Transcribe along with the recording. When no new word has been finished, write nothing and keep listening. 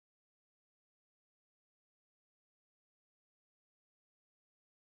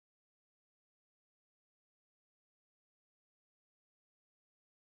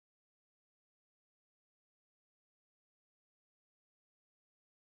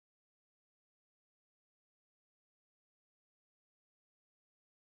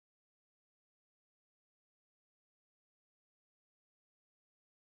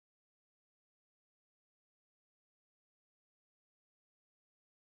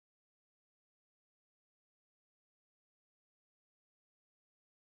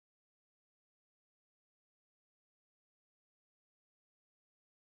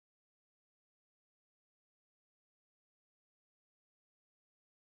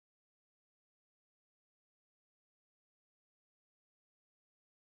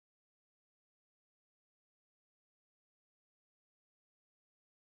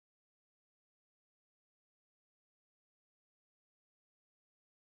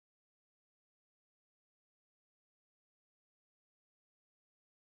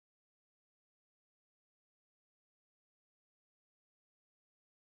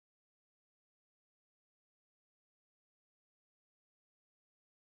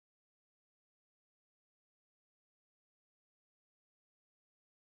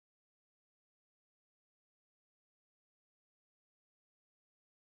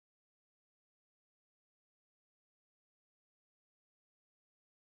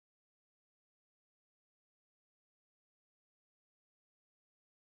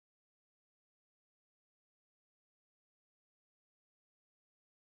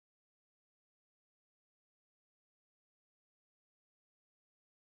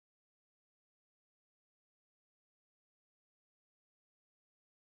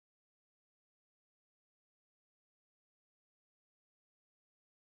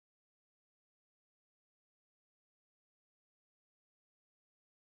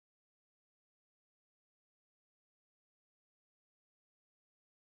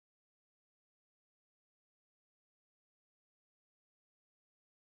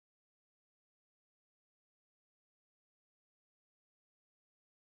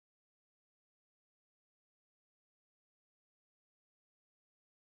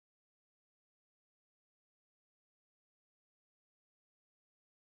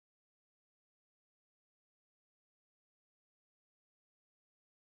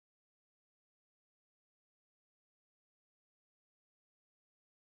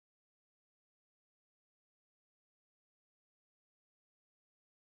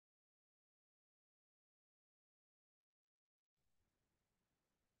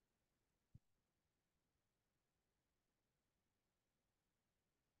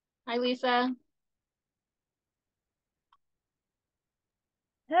Hi, Lisa.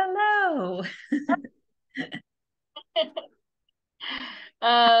 Hello.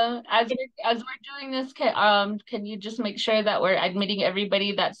 As we're doing this, can you just make sure that we're admitting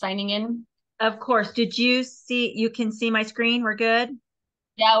everybody that's signing in? Of course. Did you see, you can see my screen? We're good?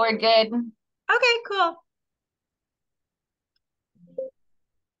 Yeah, we're good. Okay, cool.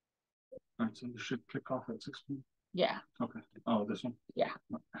 All right, so you should click off at 16. Yeah, Okay. Oh, this one? yeah.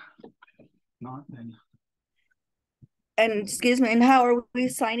 Not then. And excuse me, and how are we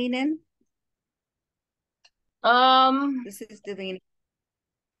signing in? Um, This is Davina.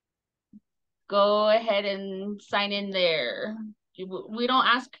 Go ahead and sign in there. We don't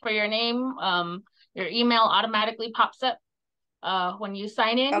ask for your name. Your email automatically pops up when you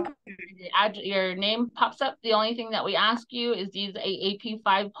sign in. Okay. Your name pops up. The only thing that we ask you is these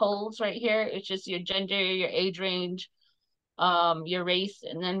AAP5 polls right here. It's just your gender, your age range, your race,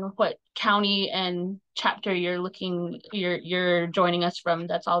 and then what county and chapter you're joining us from.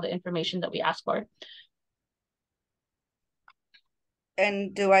 That's all the information that we ask for.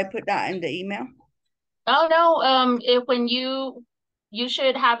 And do I put that in the email? Oh no, if when you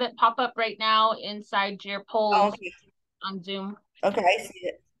should have it pop up right now inside your Oh, polls okay. on Zoom. Okay, I see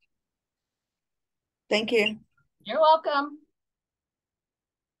it. Thank you. You're welcome.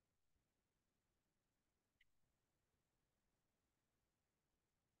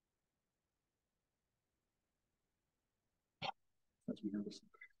 That's me nervous.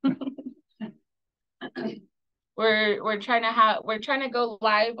 We're trying to go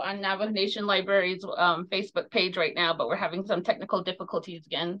live on Navajo Nation Library's Facebook page right now, but we're having some technical difficulties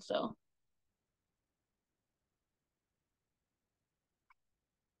again, so.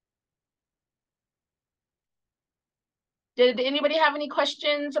 Did anybody have any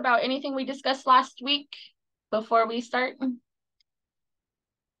questions about anything we discussed last week before we start?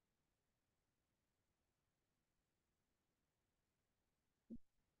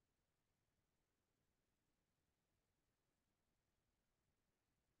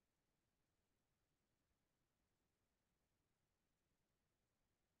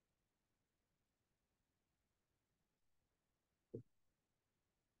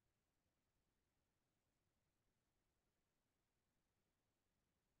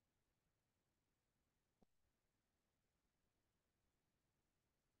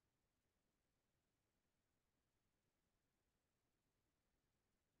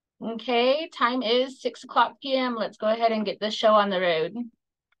 Okay, time is 6:00 p.m. Let's go ahead and get this show on the road.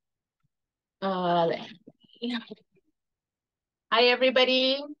 Uh, Hi,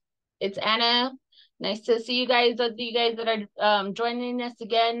 everybody. It's Anna. Nice to see you guys, you guys that are joining us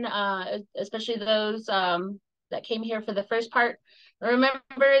again, especially those that came here for the first part.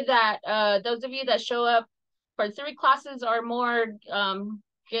 Remember that those of you that show up for 3 classes or more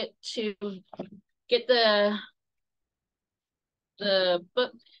get to get the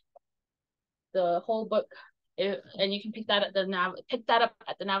book, the whole book, and you can pick that up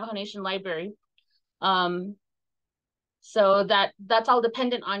at the Navajo Nation Library. So that's all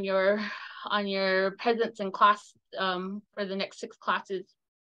dependent on your presence in class for the next 6 classes.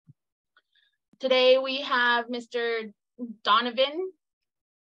 Today we have Mr. Donovan.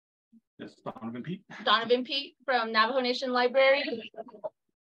 Yes, Donovan Pete. Donovan Pete from Navajo Nation Library.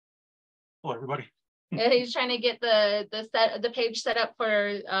 Hello, everybody. And he's trying to get the page set up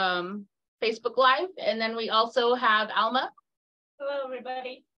for Facebook Live. And then we also have Alma. Hello,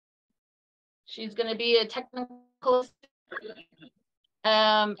 everybody. She's going to be a technical.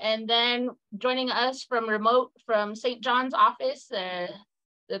 And then joining us from remote from St. John's office,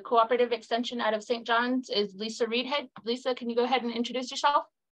 the Cooperative Extension out of St. John's is Lisa Reedhead. Lisa, can you go ahead and introduce yourself?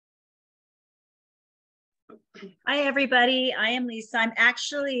 Hi, everybody. I am Lisa. I'm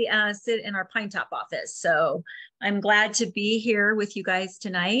actually sit in our Pine Top office. So I'm glad to be here with you guys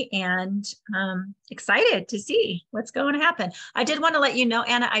tonight and excited to see what's going to happen. I did want to let you know,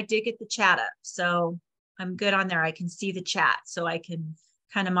 Anna, I did get the chat up. So I'm good on there. I can see the chat, so I can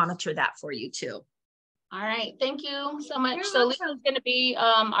kind of monitor that for you too. All right, thank you so much. You're so Lisa's going to be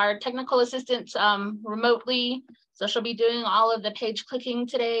our technical assistant remotely. So she'll be doing all of the page clicking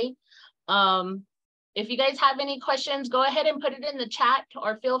today. If you guys have any questions, go ahead and put it in the chat,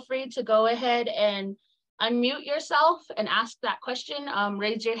 or feel free to go ahead and unmute yourself and ask that question.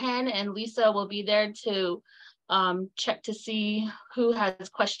 Raise your hand and Lisa will be there to check to see who has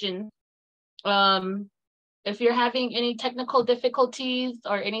questions. If you're having any technical difficulties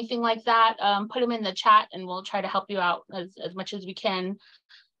or anything like that, put them in the chat and we'll try to help you out as much as we can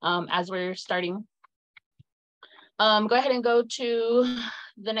as we're starting. Go ahead and go to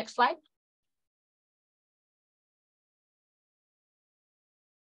the next slide.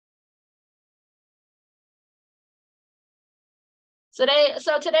 So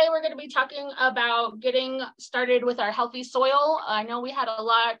today we're going to be talking about getting started with our healthy soil. I know we had a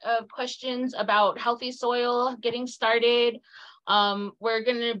lot of questions about healthy soil, getting started. We're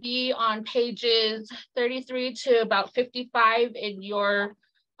going to be on pages 33 to about 55 in your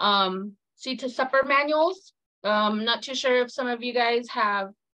Seed to Supper manuals. Not too sure if some of you guys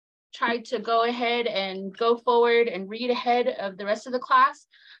have tried to go ahead and go forward and read ahead of the rest of the class.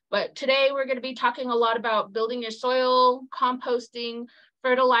 But today we're going to be talking a lot about building your soil, composting,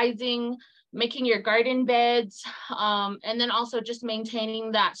 fertilizing, making your garden beds, and then also just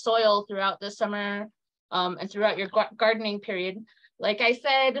maintaining that soil throughout the summer and throughout your gardening period. Like I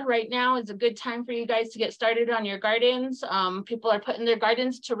said, right now is a good time for you guys to get started on your gardens. People are putting their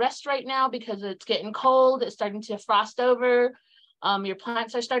gardens to rest right now because it's getting cold, it's starting to frost over, your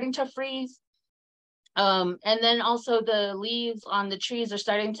plants are starting to freeze. And then also the leaves on the trees are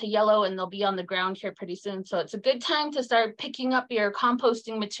starting to yellow and they'll be on the ground here pretty soon. So it's a good time to start picking up your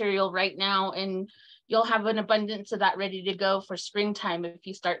composting material right now, and you'll have an abundance of that ready to go for springtime if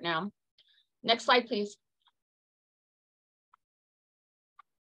you start now. Next slide, please.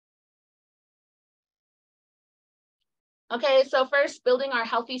 Okay, so first, building our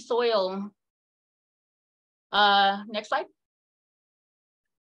healthy soil. Next slide.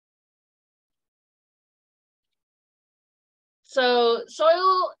 So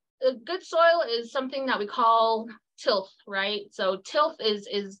good soil is something that we call tilth, right? So tilth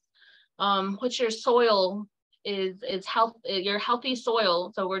is what your soil is your healthy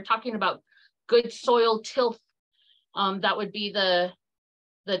soil. So we're talking about good soil tilth. That would be the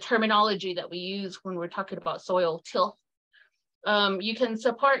terminology that we use when we're talking about soil tilth. You can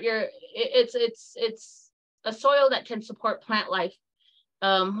support it's a soil that can support plant life.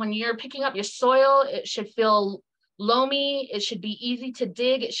 When you're picking up your soil, it should feel loamy, it should be easy to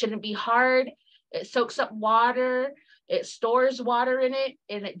dig, it shouldn't be hard, it soaks up water, it stores water in it,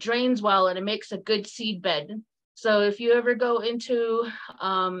 and it drains well, and it makes a good seed bed. So if you ever go into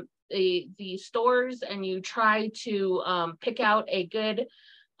the stores and you try to pick out a good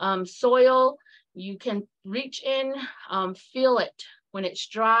soil, you can reach in, feel it when it's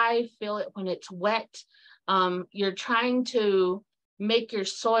dry, feel it when it's wet. You're trying to make your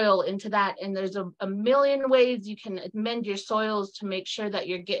soil into that, and there's a million ways you can amend your soils to make sure that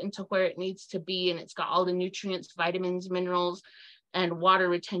you're getting to where it needs to be, and it's got all the nutrients, vitamins, minerals, and water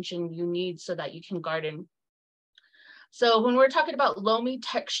retention you need so that you can garden. So when we're talking about loamy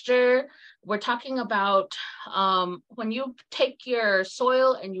texture, we're talking about when you take your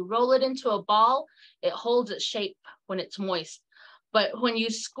soil and you roll it into a ball, it holds its shape when it's moist. But when you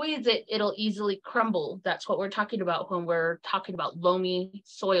squeeze it, it'll easily crumble. That's what we're talking about when we're talking about loamy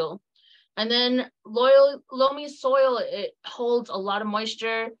soil. And then loamy soil, it holds a lot of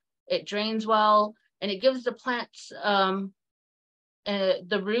moisture, it drains well, and it gives the plants, the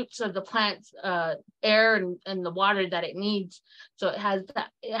roots of the plants, air and the water that it needs. So it has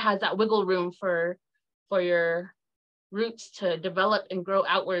that wiggle room for your roots to develop and grow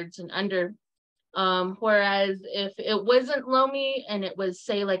outwards and under. Whereas if it wasn't loamy and it was,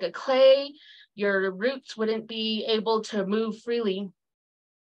 say, like a clay, your roots wouldn't be able to move freely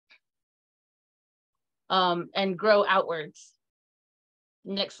and grow outwards.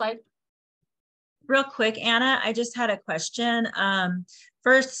 Next slide. Real quick, Anna, I just had a question.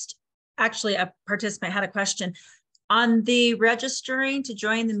 First, actually, a participant had a question. On the registering to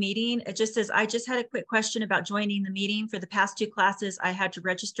join the meeting, it just says, I just had a quick question about joining the meeting. For the past 2 classes, I had to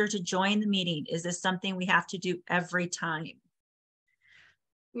register to join the meeting. Is this something we have to do every time?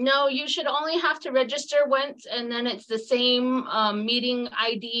 No, you should only have to register once, and then it's the same meeting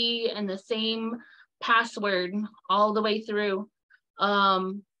ID and the same password all the way through.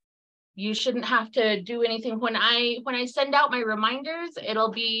 You shouldn't have to do anything. When I send out my reminders,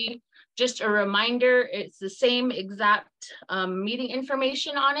 it'll be just a reminder. It's the same exact meeting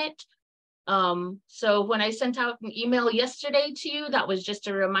information on it. So when I sent out an email yesterday to you, that was just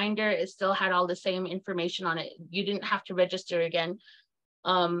a reminder. It still had all the same information on it. You didn't have to register again.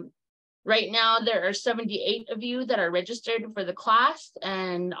 Right now, there are 78 of you that are registered for the class,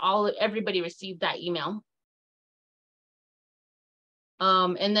 and everybody received that email.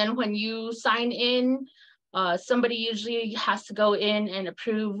 And then when you sign in, somebody usually has to go in and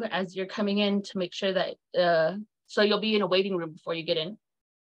approve as you're coming in to make sure that, so you'll be in a waiting room before you get in.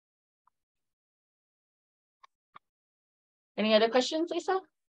 Any other questions, Lisa?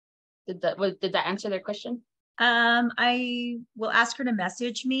 Did that answer their question? I will ask her to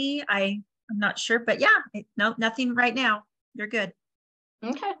message me. I'm not sure, but yeah, no, nothing right now. You're good.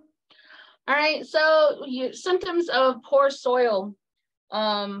 Okay. All right. So symptoms of poor soil.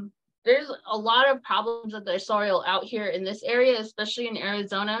 there's a lot of problems with their soil out here in this area, especially in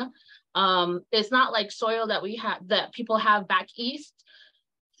Arizona. It's not like soil that that people have back east.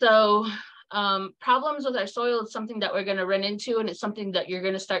 So problems with our soil is something that we're going to run into, and it's something that you're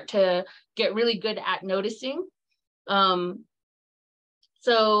going to start to get really good at noticing.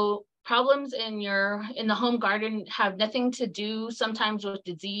 So problems in the home garden have nothing to do sometimes with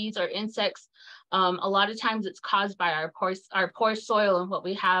disease or insects. A lot of times it's caused by our poor soil and what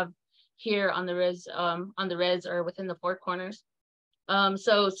we have here on the res or within the four corners.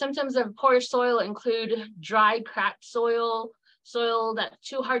 So symptoms of poor soil include dry, cracked soil, soil that's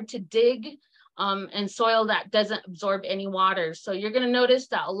too hard to dig, and soil that doesn't absorb any water. So you're going to notice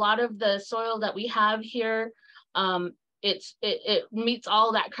that a lot of the soil that we have here, it meets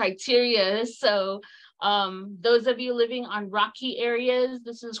all that criteria. So those of you living on rocky areas,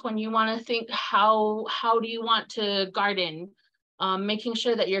 this is when you want to think, how do you want to garden? Making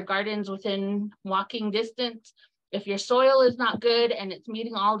sure that your garden's within walking distance. If your soil is not good and it's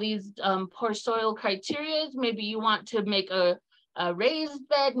meeting all these poor soil criteria, maybe you want to make a raised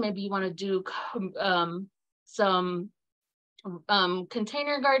bed, maybe you want to do some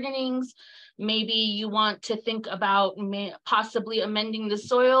container gardenings. Maybe you want to think about possibly amending the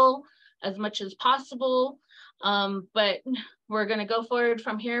soil as much as possible. But we're going to go forward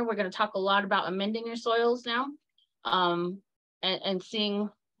from here. We're going to talk a lot about amending your soils now, and seeing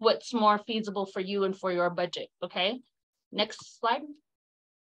what's more feasible for you and for your budget. Okay, next slide.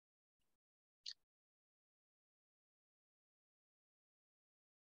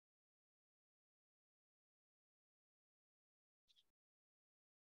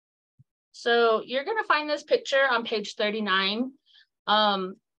 So you're going to find this picture on page 39.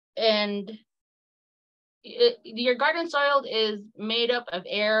 And your garden soil is made up of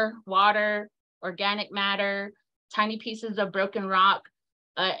air, water, organic matter, tiny pieces of broken rock,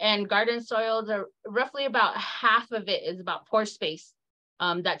 and garden soils are roughly about half of it is about pore space.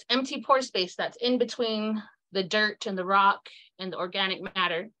 That's empty pore space that's in between the dirt and the rock and the organic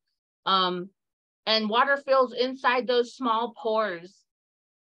matter. And water fills inside those small pores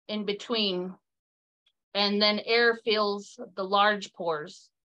in between, and then air fills the large pores.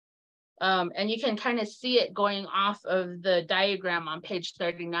 And you can kind of see it going off of the diagram on page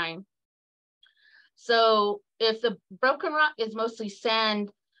 39. So if the broken rock is mostly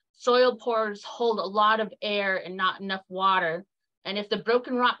sand, soil pores hold a lot of air and not enough water. And if the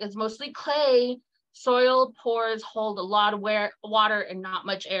broken rock is mostly clay, soil pores hold a lot of water and not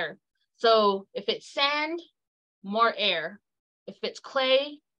much air. So if it's sand, more air. If it's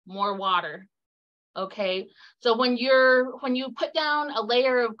clay, more water. Okay, so when you put down a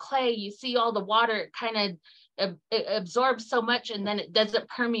layer of clay, you see all the water, it kind of absorbs so much, and then it doesn't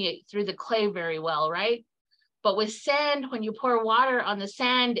permeate through the clay very well, right? But with sand, when you pour water on the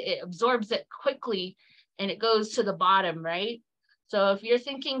sand, it absorbs it quickly and it goes to the bottom, right? So if you're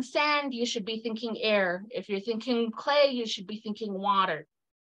thinking sand, you should be thinking air. If you're thinking clay, you should be thinking water.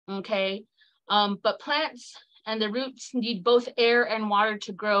 Okay, but plants and the roots need both air and water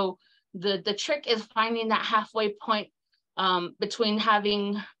to grow. The trick is finding that halfway point between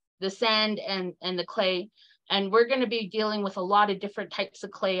having the sand and the clay. And we're going to be dealing with a lot of different types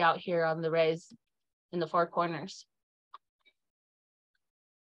of clay out here on the res in the four corners.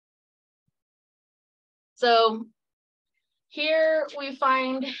 So here we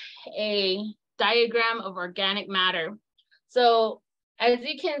find a diagram of organic matter. So as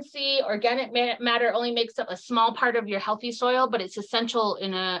you can see, organic matter only makes up a small part of your healthy soil, but it's essential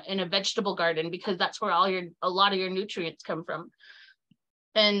in a vegetable garden because that's where a lot of your nutrients come from.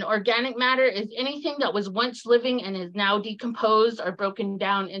 And organic matter is anything that was once living and is now decomposed or broken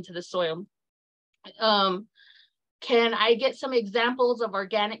down into the soil. Can I get some examples of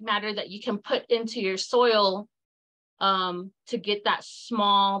organic matter that you can put into your soil to get that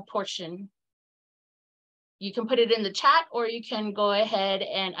small portion? You can put it in the chat, or you can go ahead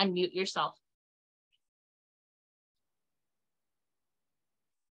and unmute yourself.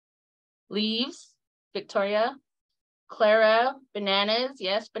 Leaves, Victoria, Clara, bananas.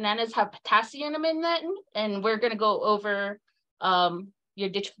 Yes, bananas have potassium in them, and we're going to go over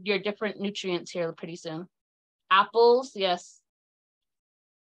your different nutrients here pretty soon. Apples, yes.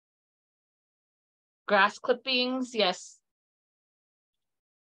 Grass clippings, yes.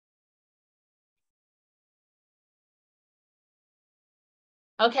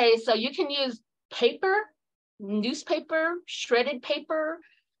 Okay, so you can use paper, newspaper, shredded paper.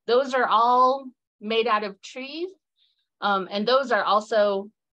 Those are all made out of trees. And those are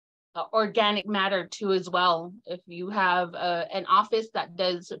also organic matter too as well. If you have an office that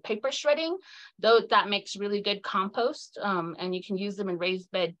does paper shredding, though, that makes really good compost, and you can use them in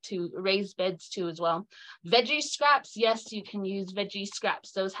raised beds too as well. Veggie scraps, yes, you can use veggie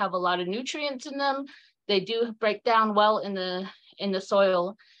scraps. Those have a lot of nutrients in them. They do break down well in the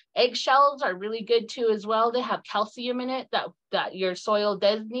soil. Eggshells are really good too as well. They have calcium in it that your soil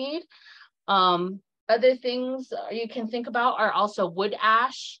does need. Other things you can think about are also wood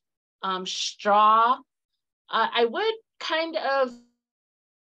ash, straw. I would kind of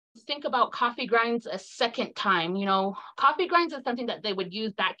think about coffee grinds a second time. You know, coffee grinds is something that they would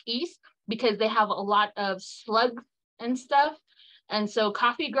use back east because they have a lot of slugs and stuff. And so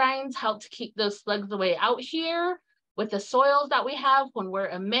coffee grinds help to keep those slugs away. Out here with the soils that we have, when we're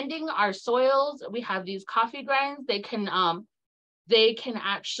amending our soils, we have these coffee grinds. They can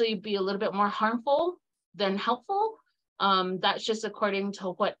actually be a little bit more harmful than helpful. That's just according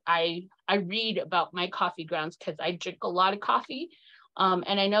to what I read about my coffee grounds, because I drink a lot of coffee.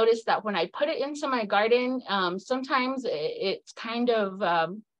 And I noticed that when I put it into my garden, sometimes it's kind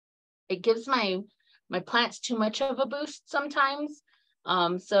of, it gives my plants too much of a boost sometimes.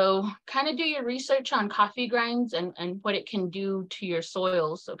 So kind of do your research on coffee grinds and what it can do to your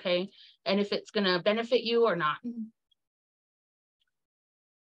soils, okay? And if it's gonna benefit you or not.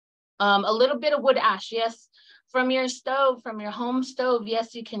 A little bit of wood ash, yes. From your stove, from your home stove,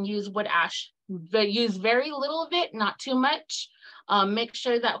 yes, you can use wood ash, but use very little of it, not too much. Make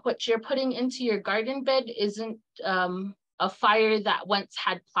sure that what you're putting into your garden bed isn't a fire that once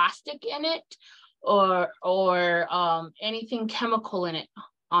had plastic in it or anything chemical in it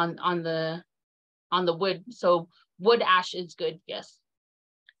on the wood. So wood ash is good, yes.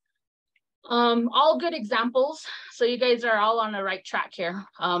 All good examples. So you guys are all on the right track here.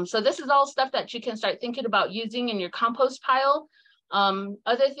 So this is all stuff that you can start thinking about using in your compost pile.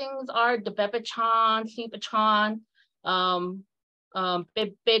 Other things are the bebachan, sipachan,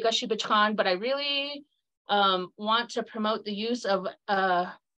 begashibachan, but I really want to promote the use of,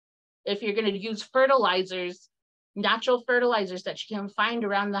 if you're going to use fertilizers, natural fertilizers that you can find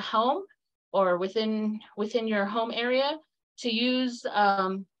around the home or within your home area, to use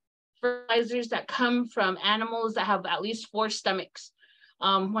fertilizers that come from animals that have at least 4 stomachs.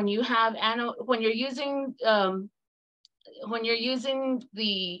 When you're using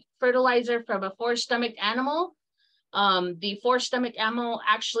the fertilizer from a 4-stomach animal, the 4-stomach animal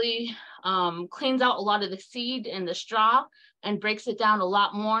actually cleans out a lot of the seed and the straw and breaks it down a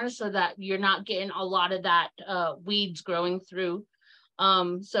lot more, so that you're not getting a lot of that weeds growing through.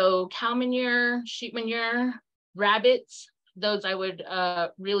 So cow manure, sheep manure, rabbits, those I would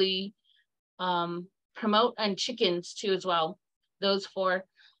really promote, and chickens too as well. Those 4.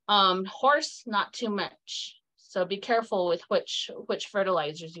 Horse, not too much. So be careful with which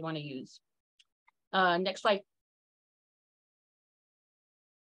fertilizers you want to use. Next slide.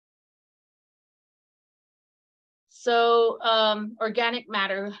 So organic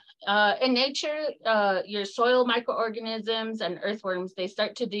matter. In nature, your soil microorganisms and earthworms, they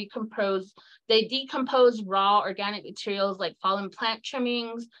start to decompose. They decompose raw organic materials like fallen plant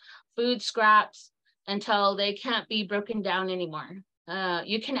trimmings, food scraps, until they can't be broken down anymore.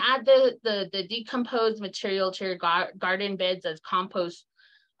 You can add the decomposed material to your garden beds as compost.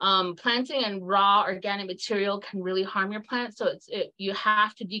 Planting and raw organic material can really harm your plants, so you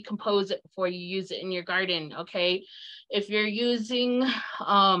have to decompose it before you use it in your garden, okay? If you're using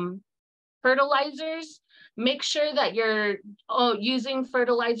fertilizers, make sure that you're using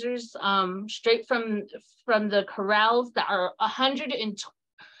fertilizers straight from the corrals that are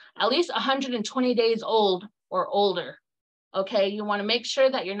at least 120 days old or older, okay? You want to make sure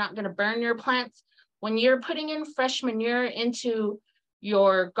that you're not going to burn your plants. When you're putting in fresh manure into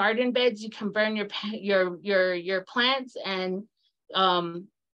your garden beds, you can burn your plants, and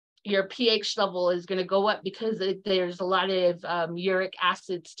your pH level is going to go up because there's a lot of uric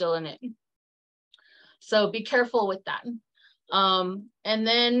acid still in it. So be careful with that. And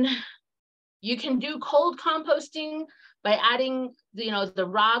then you can do cold composting by adding the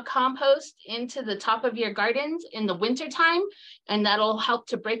raw compost into the top of your gardens in the winter time, and that'll help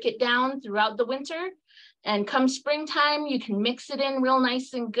to break it down throughout the winter. And come springtime, you can mix it in real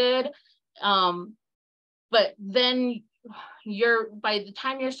nice and good. But then by the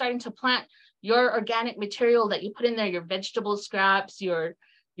time you're starting to plant, your organic material that you put in there, your vegetable scraps, your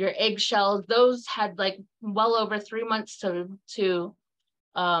eggshells, those had like well over 3 months to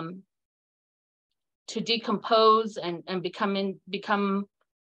decompose and become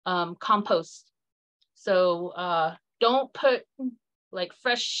compost. So don't put like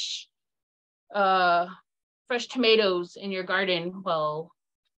fresh tomatoes in your garden while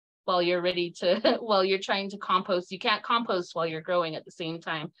while you're ready to, while you're trying to compost. You can't compost while you're growing at the same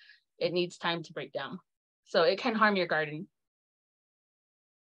time. It needs time to break down. So it can harm your garden.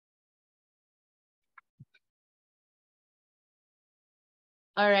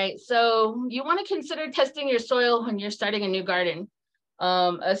 All right, so you want to consider testing your soil when you're starting a new garden.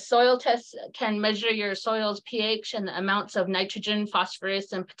 A soil test can measure your soil's pH and the amounts of nitrogen,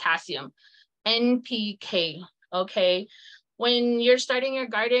 phosphorus, and potassium, NPK, okay? When you're starting your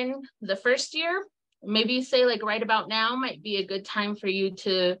garden the first year, maybe say like right about now might be a good time for you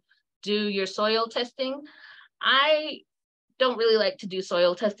to do your soil testing. I don't really like to do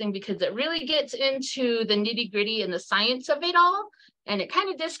soil testing because it really gets into the nitty-gritty and the science of it all. And it kind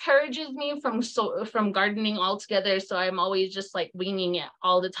of discourages me from gardening altogether. So I'm always just like winging it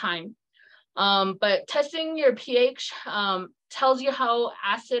all the time. But testing your pH tells you how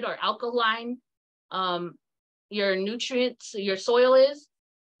acid or alkaline your nutrients, your soil is.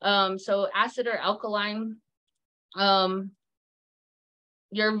 So acid or alkaline,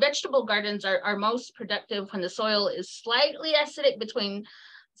 your vegetable gardens are most productive when the soil is slightly acidic between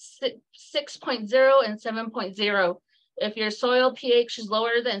 6.0 and 7.0. If your soil pH is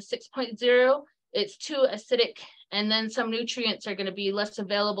lower than 6.0, it's too acidic, and then some nutrients are going to be less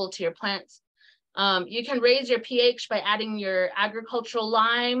available to your plants. You can raise your pH by adding your agricultural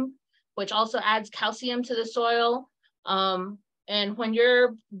lime, which also adds calcium to the soil. And when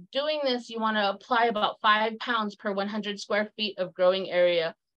you're doing this, you want to apply about 5 pounds per 100 square feet of growing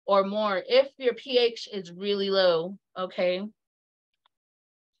area or more if your pH is really low, okay?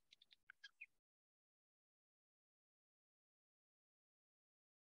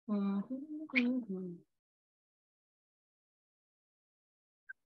 All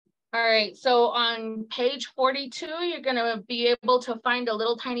right, so on page 42, you're gonna be able to find a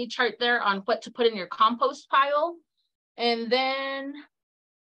little tiny chart there on what to put in your compost pile. And then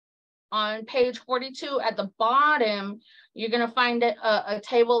on page 42 at the bottom, you're gonna find a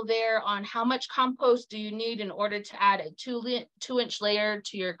table there on how much compost do you need in order to add a 2-inch layer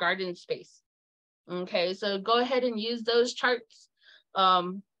to your garden space. Okay, so go ahead and use those charts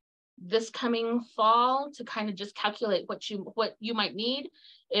this coming fall to kind of just calculate what you might need.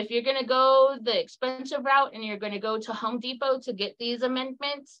 If you're gonna go the expensive route and you're gonna go to Home Depot to get these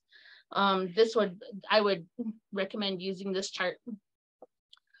amendments, I would recommend using this chart.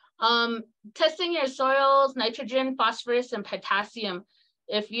 Testing your soil's nitrogen, phosphorus, and potassium.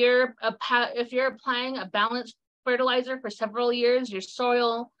 If you're applying a balanced fertilizer for several years, your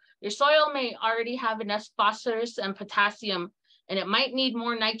soil may already have enough phosphorus and potassium, and it might need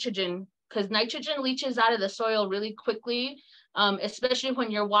more nitrogen because nitrogen leaches out of the soil really quickly, especially when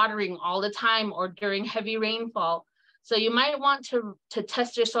you're watering all the time or during heavy rainfall. So you might want to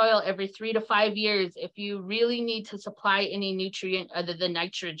test your soil every 3 to 5 years if you really need to supply any nutrient other than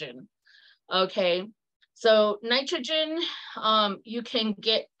nitrogen. Okay, so nitrogen you can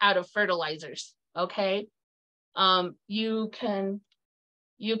get out of fertilizers, okay? You can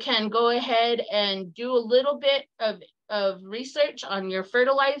go ahead and do a little bit of research on your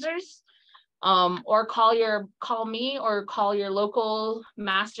fertilizers, or call me or call your local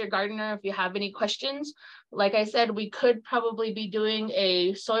master gardener if you have any questions. Like I said, we could probably be doing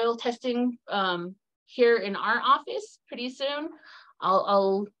a soil testing here in our office pretty soon.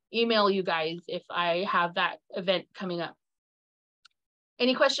 I'll email you guys if I have that event coming up.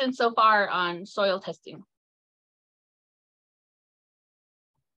 Any questions so far on soil testing?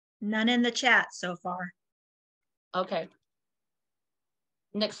 None in the chat so far. Okay.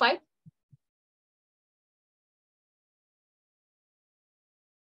 Next slide.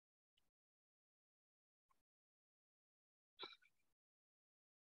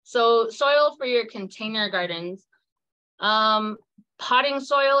 So soil for your container gardens. Potting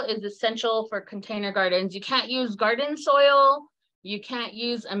soil is essential for container gardens. You can't use garden soil. You can't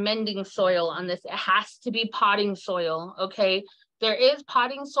use amending soil on this. It has to be potting soil, okay? There is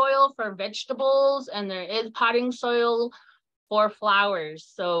potting soil for vegetables and there is potting soil for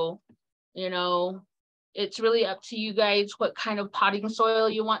flowers. So, you know, it's really up to you guys what kind of potting soil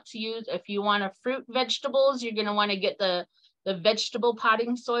you want to use. If you want to fruit vegetables, you're gonna want to get the vegetable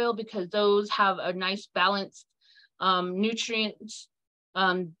potting soil because those have a nice balanced nutrients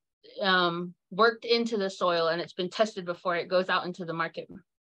worked into the soil and it's been tested before it goes out into the market.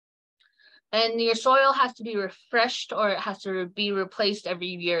 And your soil has to be refreshed or it has to be replaced every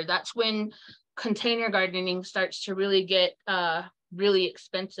year. That's when container gardening starts to really get really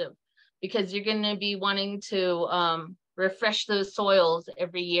expensive because you're going to be wanting to refresh those soils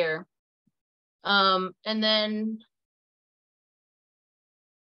every year. And then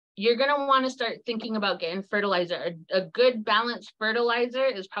you're gonna wanna start thinking about getting fertilizer. A good balanced fertilizer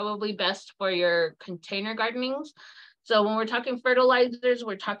is probably best for your container gardenings. So when we're talking fertilizers,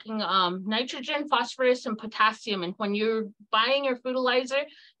 we're talking nitrogen, phosphorus, and potassium. And when you're buying your fertilizer,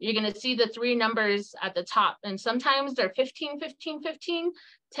 you're gonna see the 3 numbers at the top. And sometimes they're 15, 15, 15,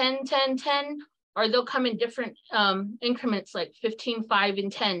 10, 10, 10, or they'll come in different increments like 15, 5,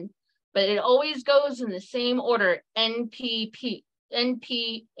 and 10. But it always goes in the same order, NPK,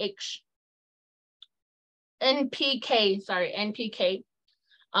 NPK.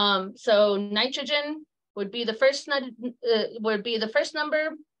 So nitrogen would be the first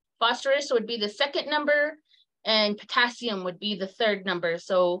number, phosphorus would be the second number, and potassium would be the third number.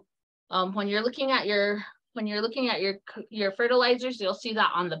 So when you're looking at your fertilizers, you'll see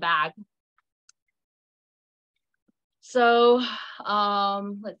that on the bag. So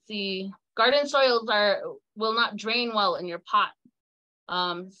let's see, garden soils will not drain well in your pot.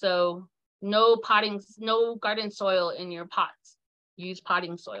 So no garden soil in your pots. Use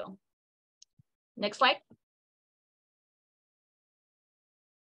potting soil. Next slide.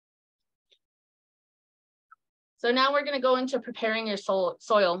 So now we're going to go into preparing your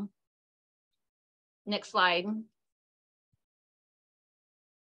soil. Next slide.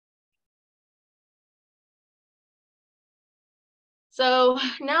 So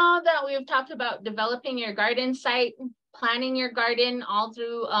now that we've talked about developing your garden site, planning your garden all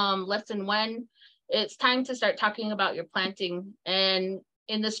through lesson 1, it's time to start talking about your planting. And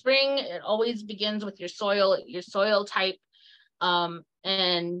in the spring, it always begins with your soil type, and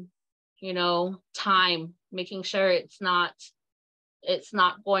time, making sure it's not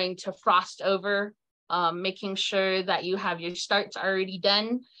going to frost over, making sure that you have your starts already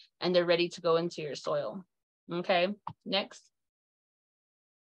done and they're ready to go into your soil. Okay, next.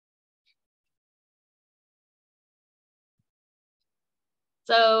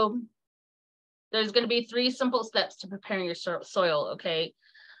 So there's going to be 3 simple steps to preparing your soil, okay?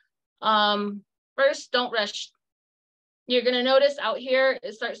 First, don't rush. You're going to notice out here,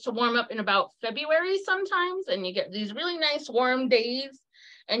 it starts to warm up in about February sometimes, and you get these really nice warm days,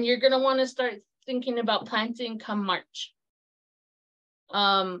 and you're going to want to start thinking about planting come March.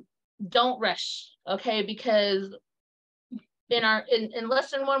 Don't rush, okay? Because in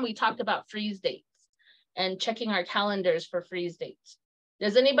lesson 1, we talked about freeze dates and checking our calendars for freeze dates.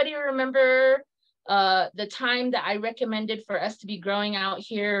 Does anybody remember the time that I recommended for us to be growing out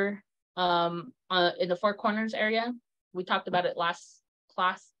here in the Four Corners area? We talked about it last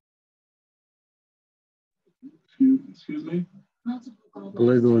class. Excuse me? I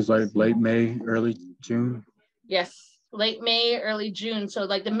believe it was like late May, early June. Yes, late May, early June. So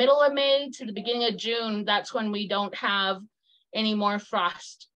like the middle of May to the beginning of June, that's when we don't have any more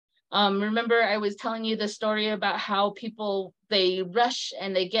frost. Remember I was telling you the story about how people, they rush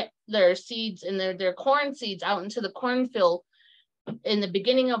and they get their seeds and their corn seeds out into the cornfield in the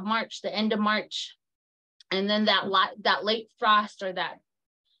beginning of March, the end of March. And then that late frost or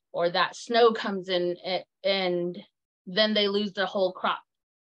that snow comes in, and then they lose their whole crop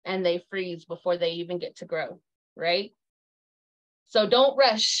and they freeze before they even get to grow, right? So don't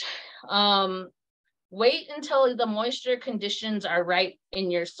rush. Wait until the moisture conditions are right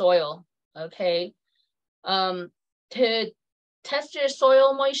in your soil, okay? To test your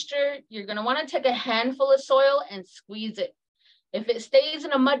soil moisture, you're gonna wanna take a handful of soil and squeeze it. If it stays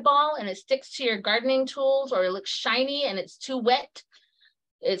in a mud ball and it sticks to your gardening tools, or it looks shiny and it's too wet,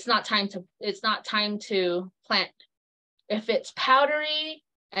 it's not time to plant. If it's powdery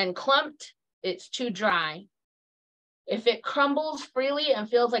and clumped, it's too dry. If it crumbles freely and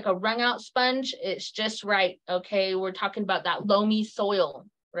feels like a wrung out sponge, it's just right, okay? We're talking about that loamy soil,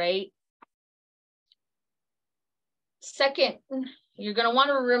 right? Second, you're gonna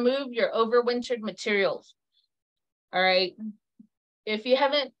wanna remove your overwintered materials, all right? If you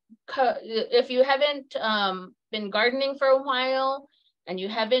haven't been gardening for a while and you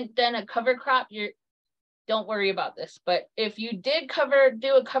haven't done a cover crop, don't worry about this. But if you did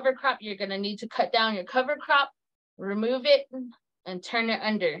do a cover crop, you're gonna need to cut down your cover crop, remove it, and turn it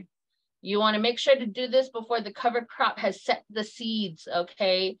under. You wanna make sure to do this before the cover crop has set the seeds,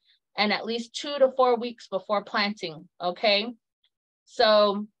 okay? And at least 2 to 4 weeks before planting, okay?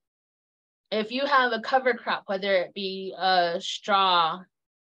 So if you have a cover crop, whether it be straw,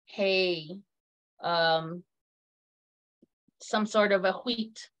 hay, some sort of a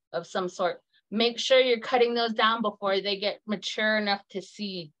wheat of some sort, make sure you're cutting those down before they get mature enough to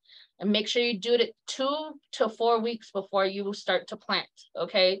seed. And make sure you do it 2 to 4 weeks before you start to plant,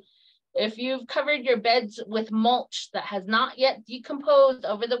 okay? If you've covered your beds with mulch that has not yet decomposed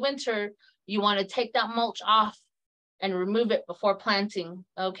over the winter, you want to take that mulch off and remove it before planting,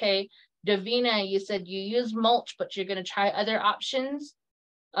 okay? Davina, you said you use mulch, but you're gonna try other options.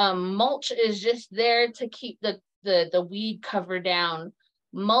 Mulch is just there to keep the weed cover down.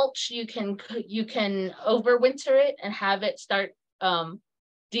 Mulch, you can overwinter it and have it start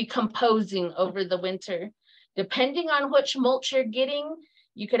decomposing over the winter. Depending on which mulch you're getting,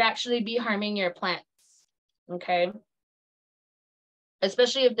 you could actually be harming your plants, okay?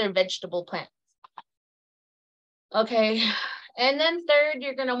 Especially if they're vegetable plants. Okay, and then third,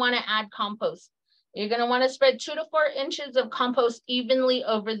 you're gonna wanna add compost. You're gonna wanna spread 2 to 4 inches of compost evenly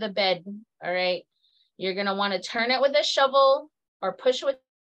over the bed, all right? You're gonna wanna turn it with a shovel or push with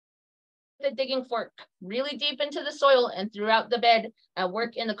the digging fork really deep into the soil and throughout the bed and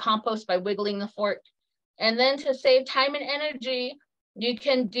work in the compost by wiggling the fork. And then to save time and energy, you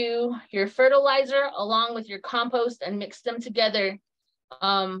can do your fertilizer along with your compost and mix them together.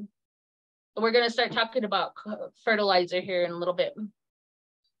 We're gonna start talking about fertilizer here in a little bit.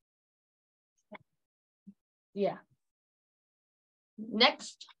 Yeah.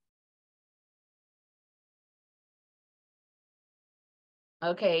 Next.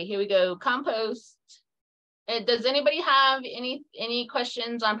 Okay, here we go, compost. Does anybody have any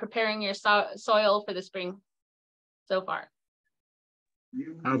questions on preparing your soil for the spring so far?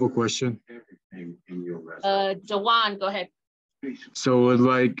 I have a question. Jawan, go ahead. So with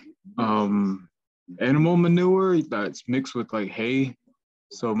like animal manure that's mixed with like hay.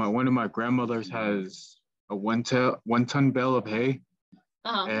 So one of my grandmothers has a 1 ton bale of hay,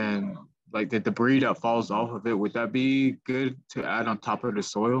 and like the debris that falls off of it, would that be good to add on top of the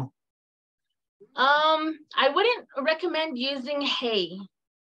soil? I wouldn't recommend using hay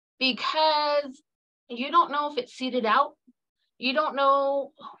because you don't know if it's seeded out. You don't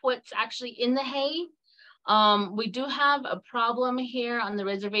know what's actually in the hay. We do have a problem here on the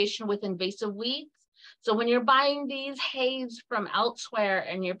reservation with invasive weeds. So when you're buying these hays from elsewhere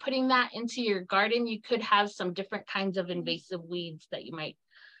and you're putting that into your garden, you could have some different kinds of invasive weeds that you might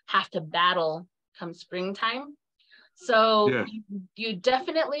have to battle come springtime. So yeah, you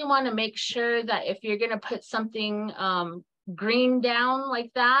definitely want to make sure that if you're going to put something green down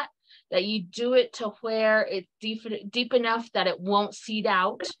like that, that you do it to where it's deep enough that it won't seed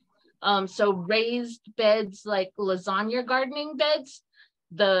out. So raised beds like lasagna gardening beds,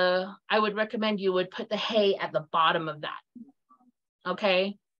 I would recommend you would put the hay at the bottom of that,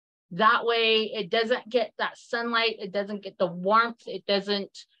 okay? That way it doesn't get that sunlight, it doesn't get the warmth, it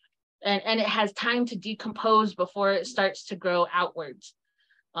doesn't, and it has time to decompose before it starts to grow outwards.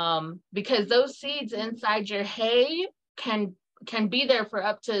 Because those seeds inside your hay can be there for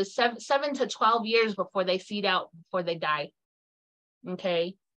up to 7 to 12 years before they seed out, before they die,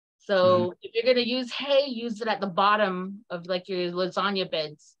 okay? So if you're gonna use hay, use it at the bottom of like your lasagna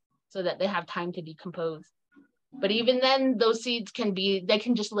beds so that they have time to decompose. But even then, those seeds they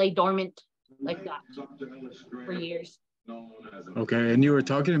can just lay dormant like that for years. Okay, and you were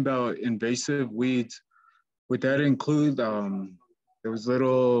talking about invasive weeds. Would that include those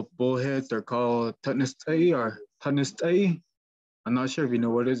little bullheads? They're called Yá'át'ééh or Yá'át'ééh? I'm not sure if you know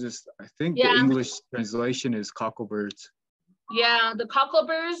what it is. I think the English translation is cocklebirds. Yeah, the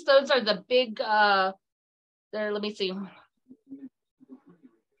cockleburs, those are the big, let me see.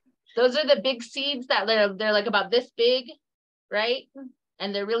 Those are the big seeds that they're like about this big, right?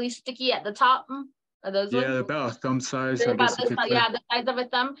 And they're really sticky at the top. Are those ones? Yeah, about a thumb size. They're about this, yeah, the size of a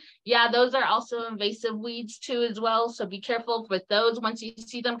thumb. Yeah, those are also invasive weeds too as well. So be careful with those. Once you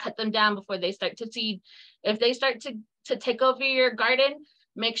see them, cut them down before they start to seed. If they start to take over your garden,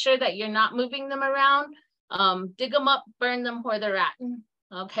 make sure that you're not moving them around. Dig them up, burn them where they're at.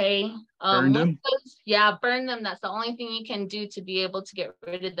 Okay. Burn them? Yeah, burn them. That's the only thing you can do to be able to get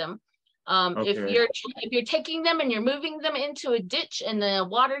rid of them. Okay. If you're taking them and you're moving them into a ditch and the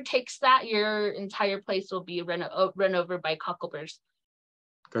water takes that, your entire place will be run over by cockleburs.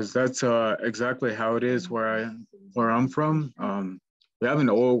 Because that's exactly how it is where I'm from. We have an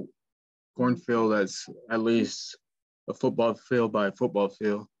old cornfield that's at least a football field by a football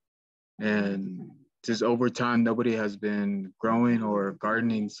field, and just over time, nobody has been growing or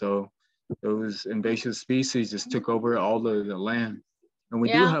gardening. So those invasive species just took over all of the land. And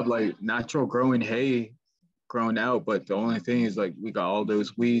we do have like natural growing hay grown out, but the only thing is like we got all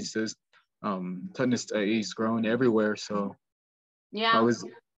those weeds, those Yá'át'ééh growing everywhere. So yeah,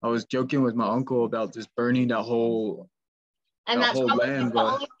 I was joking with my uncle about just burning that whole and that's probably the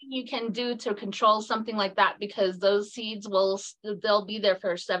only thing you can do to control something like that, because those seeds they'll be there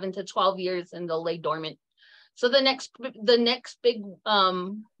for 7 to 12 years and they'll lay dormant. So the next big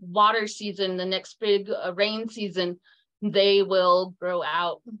water season, the next big rain season, they will grow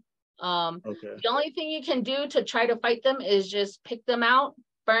out. Okay. The only thing you can do to try to fight them is just pick them out,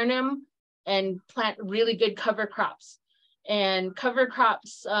 burn them, and plant really good cover crops. And cover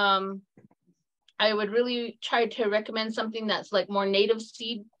crops, I would really try to recommend something that's like more native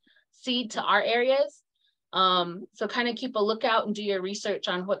seed to our areas. So kind of keep a lookout and do your research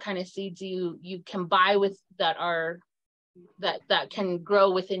on what kind of seeds you can buy with that can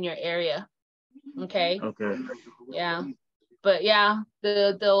grow within your area. Okay. Okay. Yeah. But yeah,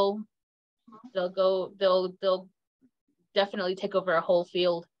 they'll definitely take over a whole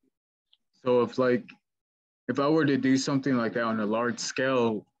field. So if I were to do something like that on a large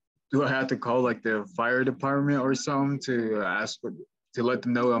scale, do I have to call like the fire department or something to to let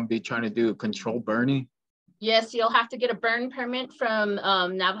them know I'm trying to do control burning? Yes, you'll have to get a burn permit from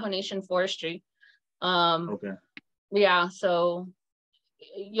Navajo Nation Forestry. Okay. Yeah, so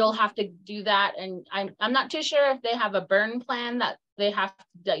you'll have to do that, and I'm not too sure if they have a burn plan that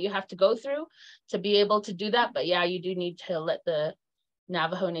you have to go through to be able to do that. But yeah, you do need to let the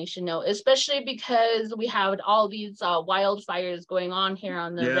Navajo Nation know, especially because we have all these wildfires going on here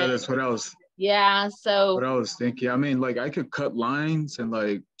on the Yeah, that's what I was. Yeah, so What I was thinking. I mean, like I could cut lines and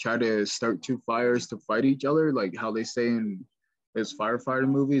like try to start two fires to fight each other, like how they say in those firefighter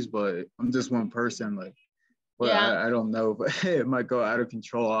movies. But I'm just one person. Like, well, yeah. I don't know, but it might go out of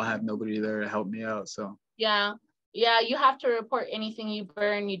control. I'll have nobody there to help me out. So Yeah, you have to report anything you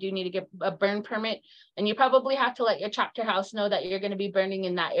burn. You do need to get a burn permit, and you probably have to let your chapter house know that you're going to be burning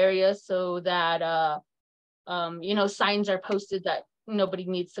in that area, so that signs are posted that nobody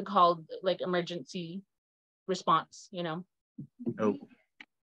needs to call like emergency response. oh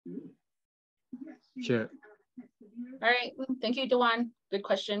shit. All right, thank you, Dewan. Good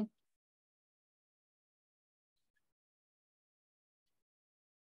question.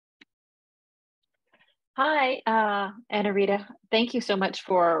 Hi, Anna Rita. Thank you so much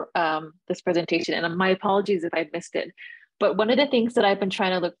for this presentation, and my apologies if I missed it. But one of the things that I've been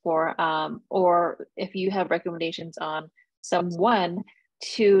trying to look for, or if you have recommendations on someone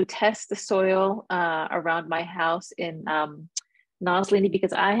to test the soil around my house in Noslini,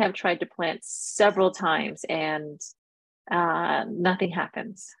 because I have tried to plant several times and nothing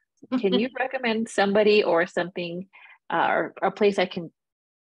happens. Can you recommend somebody or something or a place I can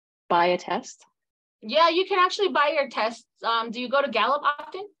buy a test? Yeah, you can actually buy your tests. Do you go to Gallup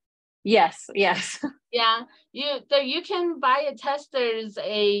often? Yes. Yeah, you can buy a test. There's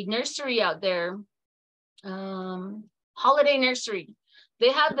a nursery out there, Holiday Nursery.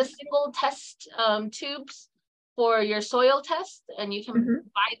 They have the single test tubes for your soil test, and you can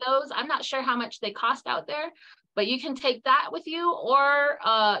buy those. I'm not sure how much they cost out there, but you can take that with you, or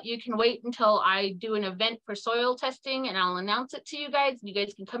you can wait until I do an event for soil testing and I'll announce it to you guys. You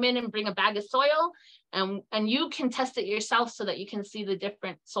guys can come in and bring a bag of soil, and you can test it yourself so that you can see the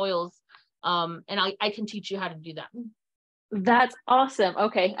different soils. And I can teach you how to do that. That's awesome.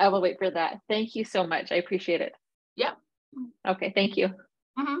 Okay, I will wait for that. Thank you so much. I appreciate it. Yep. Okay, thank you.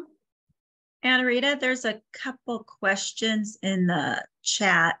 Anna Rita, there's a couple questions in the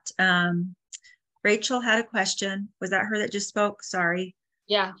chat. Rachel had a question. Was that her that just spoke? Sorry.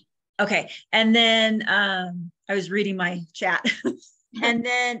 Yeah. Okay. And then I was reading my chat. And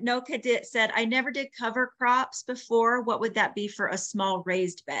then Noka said, I never did cover crops before. What would that be for a small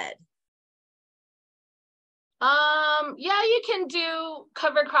raised bed? Yeah, you can do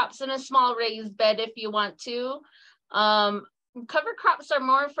cover crops in a small raised bed if you want to. Cover crops are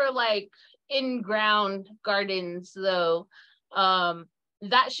more for like in-ground gardens though.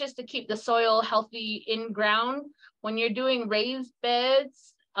 That's just to keep the soil healthy in ground. When you're doing raised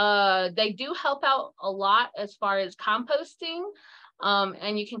beds, they do help out a lot as far as composting.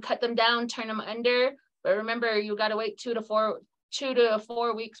 And you can cut them down, turn them under, but remember you got to wait 2 to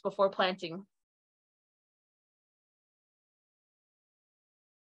 4 weeks before planting.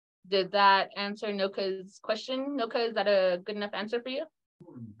 Did that answer Noka's question? Noka, is that a good enough answer for you?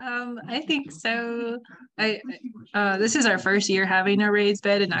 I think so. This is our first year having a raised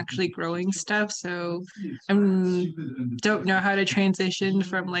bed and actually growing stuff, so I don't know how to transition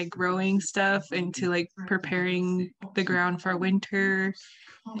from like growing stuff into like preparing the ground for winter.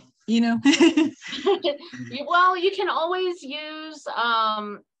 Well, you can always use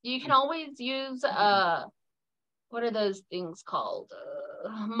what are those things called?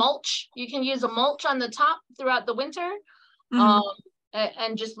 Mulch. You can use a mulch on the top throughout the winter.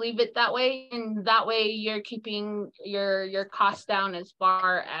 And just leave it that way, and that way you're keeping your costs down as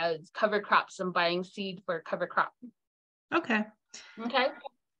far as cover crops and buying seed for cover crop. Okay. Yes.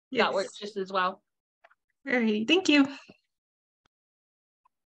 That works just as well. All right, thank you.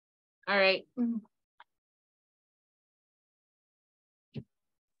 All right.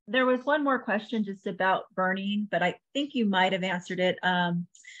 There was one more question just about burning, but I think you might have answered it.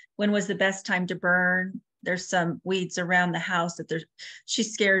 When was the best time to burn? There's some weeds around the house that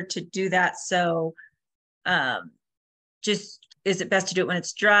she's scared to do that. So just, is it best to do it when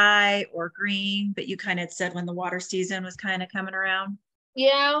it's dry or green? But you kind of said when the water season was kind of coming around.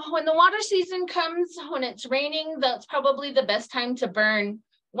 Yeah, when the water season comes, when it's raining, that's probably the best time to burn.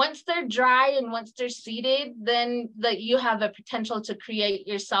 Once they're dry and once they're seeded, then you have a potential to create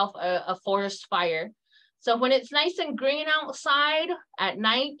yourself a forest fire. So when it's nice and green outside at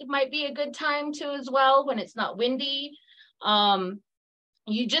night, it might be a good time too as well, when it's not windy.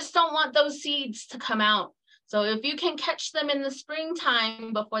 You just don't want those seeds to come out. So if you can catch them in the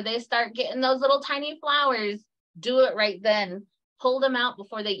springtime before they start getting those little tiny flowers, do it right then. Pull them out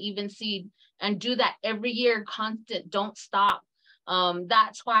before they even seed, and do that every year, constant, don't stop.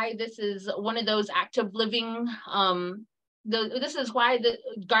 That's why this is one of those active living, this is why the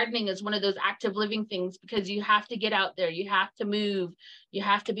gardening is one of those active living things, because you have to get out there, you have to move, you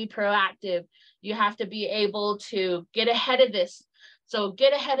have to be proactive, you have to be able to get ahead of this. So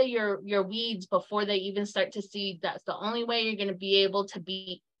get ahead of your weeds before they even start to seed. That's the only way you're going to be able to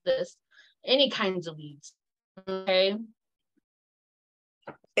beat this, any kinds of weeds. Okay.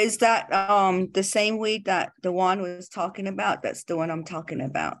 Is that the same weed that the one was talking about? That's the one I'm talking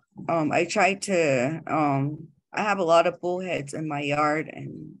about. I tried to I have a lot of bullheads in my yard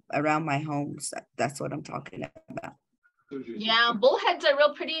and around my home. So that's what I'm talking about. Yeah, bullheads are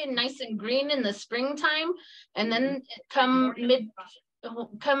real pretty and nice and green in the springtime, and then come mid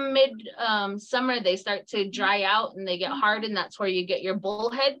summer they start to dry out and they get hard, and that's where you get your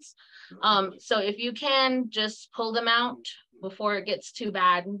bullheads. So if you can, just pull them out before it gets too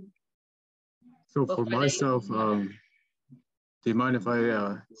bad. So for myself, do you mind if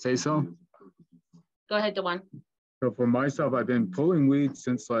I say so? Go ahead, Dewan. So for myself, I've been pulling weeds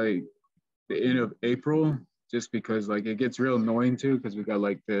since like the end of April, just because like it gets real annoying too, because we got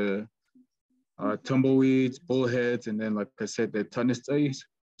like the tumbleweeds, bullheads, and then like I said, the Yá'át'ééh.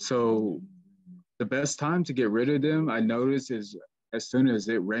 So the best time to get rid of them, I notice, is as soon as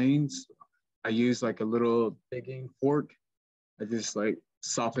it rains. I use like a little digging fork. I just like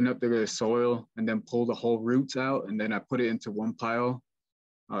soften up the soil and then pull the whole roots out, and then I put it into one pile.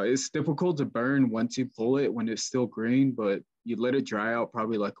 It's difficult to burn once you pull it when it's still green, but you let it dry out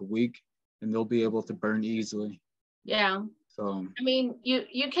probably like a week and they'll be able to burn easily. Yeah. So I mean, you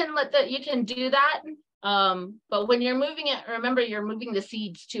can do that. But when you're moving it, remember you're moving the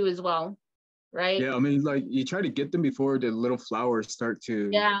seeds too as well, right? yeah, I mean, like you try to get them before the little flowers start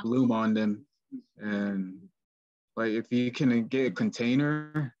to bloom on them. And like if you can get a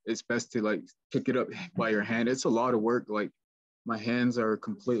container, it's best to like pick it up by your hand. It's a lot of work. Like my hands are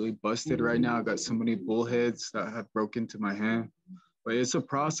completely busted right now. I got so many bullheads that have broken into my hand. But it's a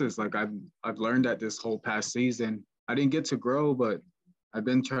process. Like I've learned that this whole past season. I didn't get to grow, but I've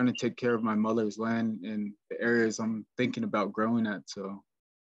been trying to take care of my mother's land in the areas I'm thinking about growing at. So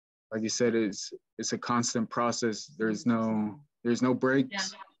like you said, it's a constant process. There's no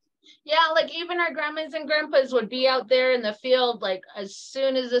breaks. Yeah, like even our grandmas and grandpas would be out there in the field like as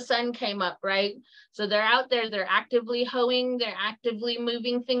soon as the sun came up, right? So they're out there, they're actively hoeing, they're actively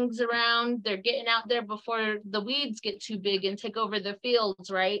moving things around, they're getting out there before the weeds get too big and take over the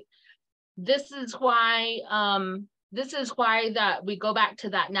fields, right? This is why that we go back to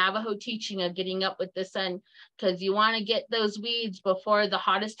that Navajo teaching of getting up with the sun, because you want to get those weeds before the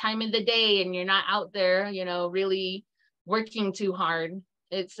hottest time of the day and you're not out there, you know, really working too hard.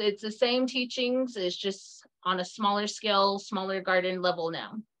 It's the same teachings, it's just on a smaller scale, smaller garden level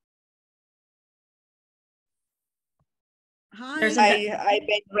now. Hi.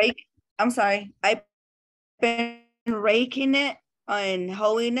 I've been raking it and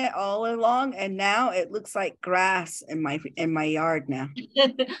hoeing it all along, and now it looks like grass in my yard now.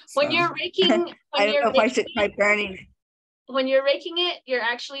 When you're raking, I don't know if I should try burning. When you're raking it, you're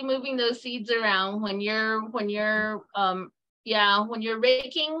actually moving those seeds around. When you're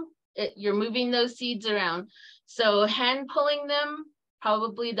raking it, you're moving those seeds around. So hand pulling them,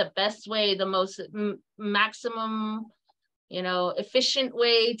 probably the best way, the most maximum, you know, efficient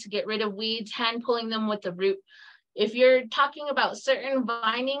way to get rid of weeds, hand pulling them with the root. If you're talking about certain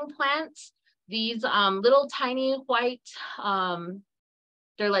vining plants, these little tiny white,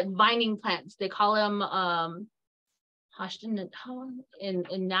 they're like vining plants. They call them, in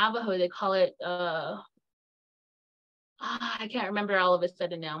Navajo, they call it, I can't remember all of a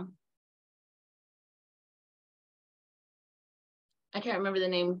sudden now. I can't remember the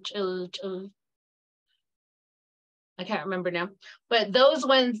name. I can't remember now. But those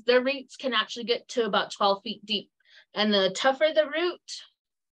ones, their roots can actually get to about 12 feet deep. And the tougher the root,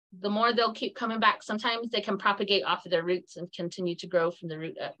 the more they'll keep coming back. Sometimes they can propagate off of their roots and continue to grow from the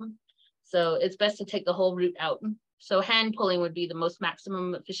root up. So it's best to take the whole root out. So hand pulling would be the most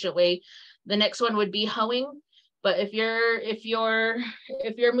maximum efficient way. The next one would be hoeing. But if you're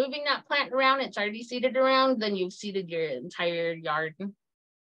moving that plant around, it's already seeded around, then you've seeded your entire yard.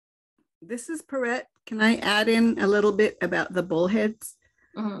 This is Perrette. Can I add in a little bit about the bullheads?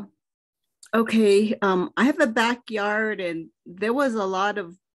 Mm-hmm. Okay, I have a backyard and there was a lot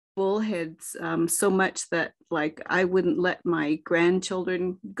of bullheads, so much that like I wouldn't let my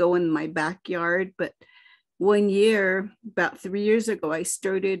grandchildren go in my backyard. But one year, about 3 years ago, I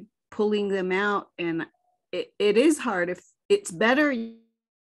started pulling them out, and it is hard. If it's better,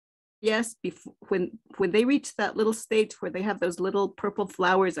 yes, before when they reach that little stage where they have those little purple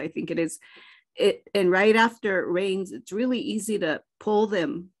flowers, I think it is, and right after it rains, it's really easy to pull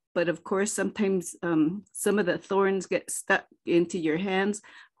them. But of course, sometimes some of the thorns get stuck into your hands.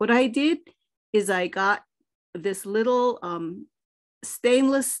 What I did is I got this little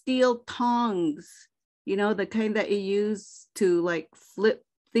stainless steel tongs, you know, the kind that you use to like flip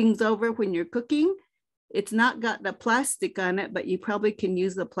things over when you're cooking. It's not got the plastic on it, but you probably can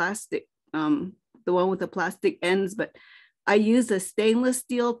use the plastic, the one with the plastic ends. But I use the stainless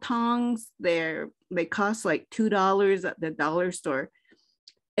steel tongs. They cost like $2 at the dollar store.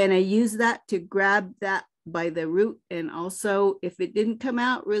 And I use that to grab that by the root. And also, if it didn't come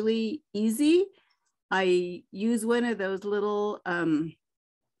out really easy, I use one of those little, I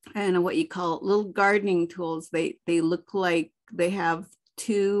don't know what you call it, little gardening tools. They look like they have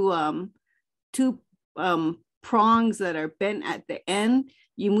two prongs that are bent at the end.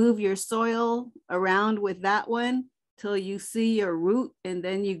 You move your soil around with that one till you see your root, and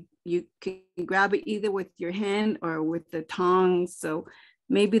then you can grab it either with your hand or with the tongs. So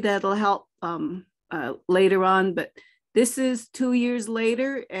maybe that'll help later on. But this is 2 years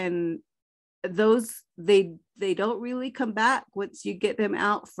later, and those they don't really come back once you get them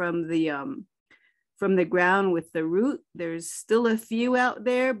out from the ground with the root. There's still a few out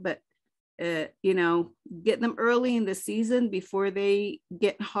there, but you know, get them early in the season before they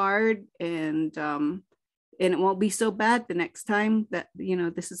get hard, and it won't be so bad the next time that, you know,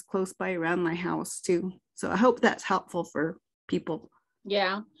 this is close by around my house too. So I hope that's helpful for people.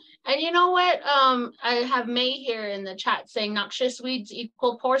 Yeah. And you know what? I have May here in the chat saying noxious weeds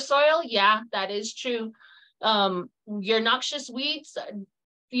equal poor soil. Yeah, that is true. Your noxious weeds,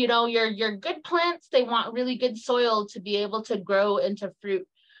 you know, your good plants, they want really good soil to be able to grow into fruit.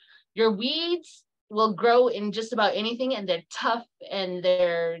 Your weeds will grow in just about anything, and they're tough and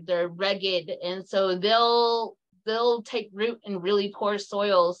they're rugged, and so they'll take root in really poor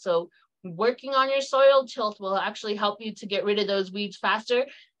soil. So working on your soil tilth will actually help you to get rid of those weeds faster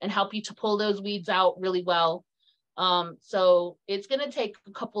and help you to pull those weeds out really well. So it's going to take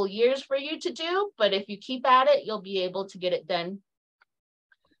a couple years for you to do, but if you keep at it, you'll be able to get it done.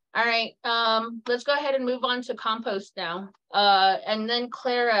 All right, let's go ahead and move on to compost now. And then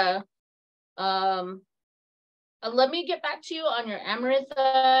Clara, let me get back to you on your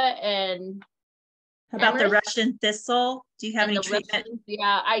Amarantha and about the Russian thistle. Do you have any treatment?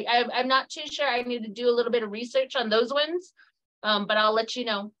 Yeah, I'm not too sure. I need to do a little bit of research on those ones, but I'll let you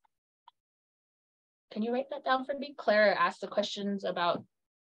know. Can you write that down for me? Clara asked the questions about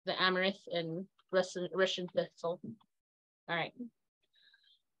the amaranth and Russian thistle. All right.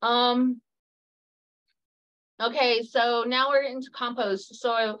 Okay, so now we're into compost.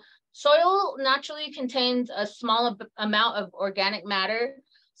 So soil naturally contains a small amount of organic matter.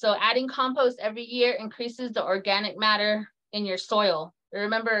 So adding compost every year increases the organic matter in your soil.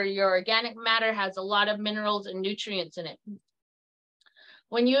 Remember, your organic matter has a lot of minerals and nutrients in it.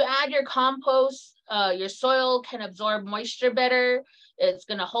 When you add your compost, your soil can absorb moisture better. It's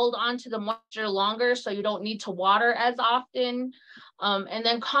going to hold on to the moisture longer, so you don't need to water as often. And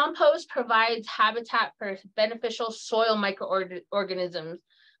then compost provides habitat for beneficial soil microorganisms,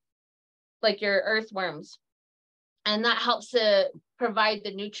 like your earthworms. And that helps to provide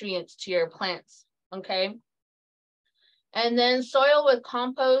the nutrients to your plants, okay? And then soil with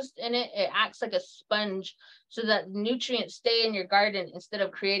compost in it, it acts like a sponge so that nutrients stay in your garden instead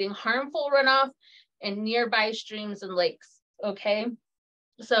of creating harmful runoff in nearby streams and lakes, okay?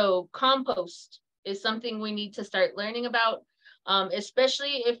 So compost is something we need to start learning about,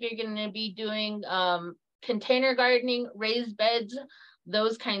 especially if you're gonna be doing container gardening, raised beds,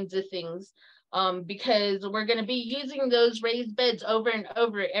 those kinds of things. Because we're going to be using those raised beds over and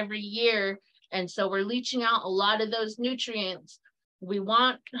over every year. And so we're leaching out a lot of those nutrients. We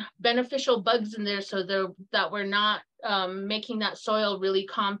want beneficial bugs in there so that we're not making that soil really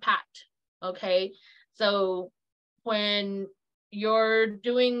compact, okay? So when you're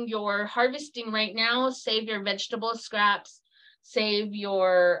doing your harvesting right now, save your vegetable scraps, save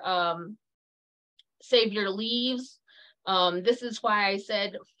your leaves. This is why I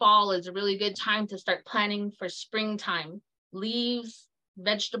said fall is a really good time to start planning for springtime. Leaves,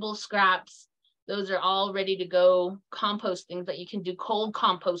 vegetable scraps, those are all ready to go composting that you can do cold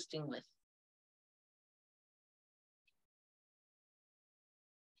composting with.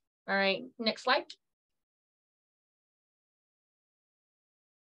 All right, next slide.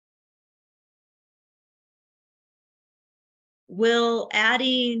 Will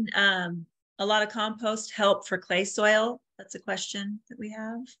adding a lot of compost help for clay soil? That's a question that we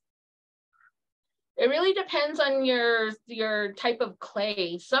have. It really depends on your type of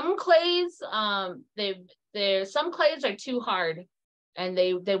clay. Some clays, some clays are too hard and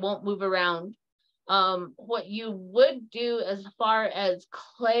they won't move around. What you would do as far as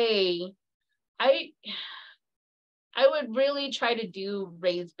clay, I would really try to do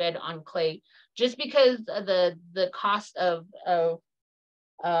raised bed on clay, just because of the cost of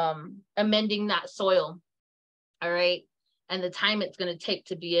amending that soil. All right. And the time it's going to take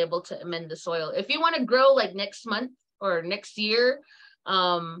to be able to amend the soil. If you want to grow like next month or next year,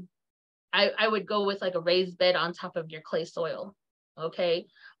 I would go with like a raised bed on top of your clay soil. Okay.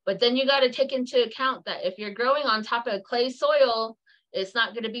 But then you got to take into account that if you're growing on top of clay soil, it's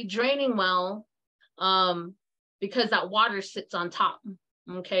not going to be draining well, because that water sits on top.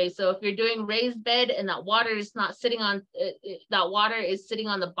 Okay. So if you're doing raised bed and that water is not sitting on that water is sitting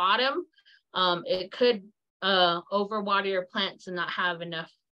on the bottom, it could overwater your plants and not have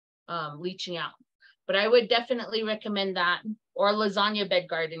enough leaching out. But I would definitely recommend that, or lasagna bed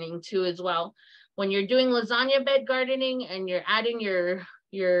gardening too as well. When you're doing lasagna bed gardening and you're adding your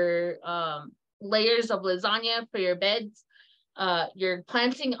layers of lasagna for your beds, you're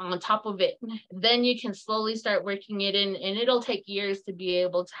planting on top of it. Then you can slowly start working it in, and it'll take years to be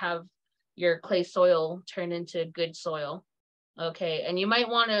able to have your clay soil turn into good soil. Okay, and you might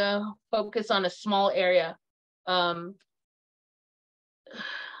want to focus on a small area.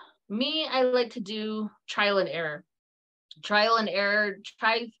 Me, I like to do trial and error. Try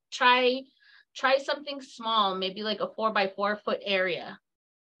something small, maybe like a 4x4 foot area,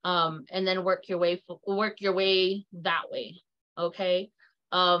 and then work your way that way. Okay,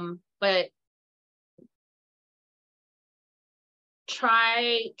 but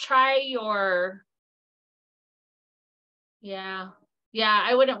try your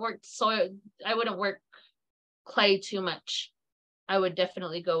I wouldn't work soil. I wouldn't work clay too much. I would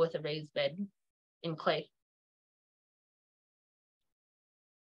definitely go with a raised bed in clay.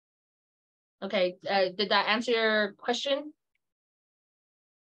 Okay, did that answer your question?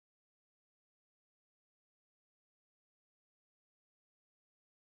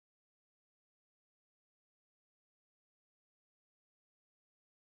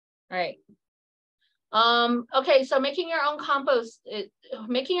 All right. Okay, so making your own compost is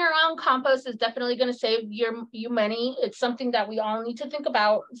definitely going to save you money. It's something that we all need to think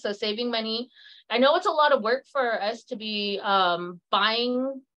about. So saving money. I know it's a lot of work for us to be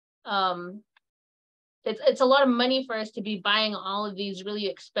buying. It's a lot of money for us to be buying all of these really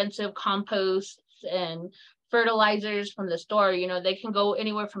expensive composts and fertilizers from the store. You know, they can go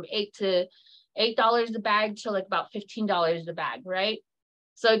anywhere from $8 a bag to like about $15 a bag, right?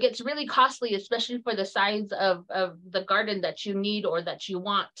 So it gets really costly, especially for the size of the garden that you need or that you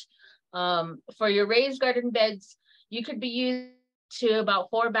want. For your raised garden beds, you could be used to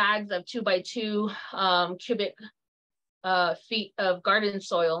about 4 bags of 2x2 cubic feet of garden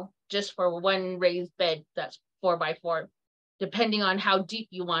soil just for one raised bed that's 4x4, depending on how deep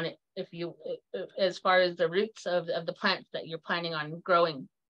you want it, as far as the roots of the plants that you're planning on growing.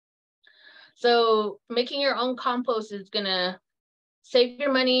 So making your own compost is gonna save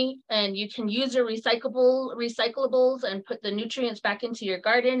your money, and you can use your recyclables and put the nutrients back into your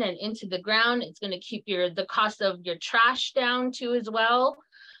garden and into the ground. It's going to keep the cost of your trash down too as well.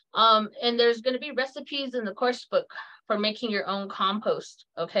 And there's going to be recipes in the course book for making your own compost.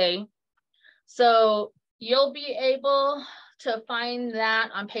 Okay, so you'll be able to find that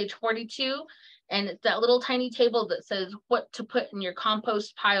on page 42, and it's that little tiny table that says what to put in your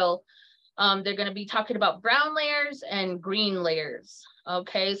compost pile. They're going to be talking about brown layers and green layers.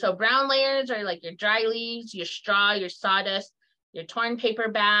 Okay, so brown layers are like your dry leaves, your straw, your sawdust, your torn paper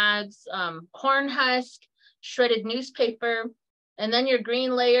bags, corn husk, shredded newspaper. And then your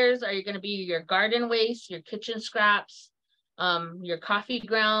green layers are going to be your garden waste, your kitchen scraps, your coffee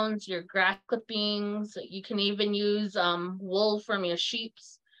grounds, your grass clippings. You can even use wool from your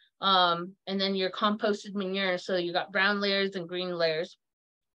sheeps, and then your composted manure. So you got brown layers and green layers.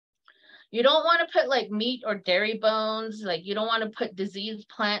 You don't want to put like meat or dairy bones, like you don't want to put diseased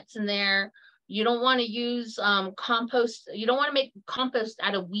plants in there. You don't want to use compost. You don't want to make compost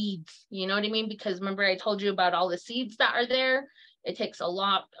out of weeds. You know what I mean? Because remember I told you about all the seeds that are there. It takes a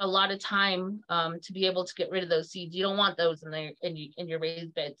lot of time to be able to get rid of those seeds. You don't want those in your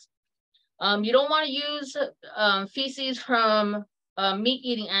raised beds. You don't want to use feces from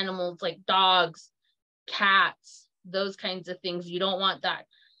meat-eating animals like dogs, cats, those kinds of things. You don't want that.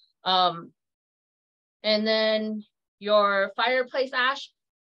 And then your fireplace ash,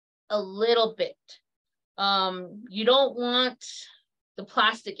 a little bit. You don't want the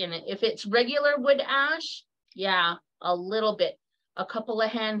plastic in it. If it's regular wood ash, yeah, a little bit. A couple of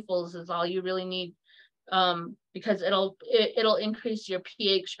handfuls is all you really need, because it'll increase your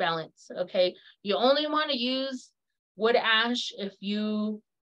pH balance, okay? You only want to use wood ash if you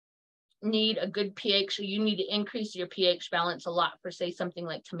need a good pH, so you need to increase your pH balance a lot for, say, something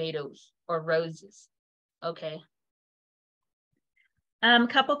like tomatoes or roses, okay?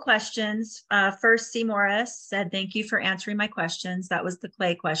 Couple questions. First, C. Morris said, thank you for answering my questions. That was the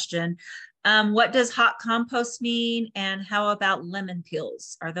clay question. What does hot compost mean? And how about lemon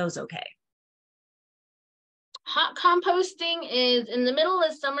peels? Are those okay? Hot composting is in the middle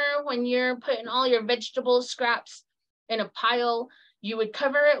of summer when you're putting all your vegetable scraps in a pile. You would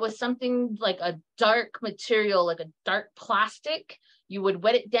cover it with something like a dark material, like a dark plastic. You would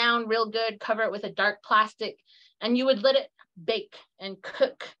wet it down real good, cover it with a dark plastic, and you would let it bake and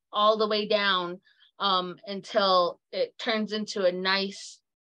cook all the way down until it turns into a nice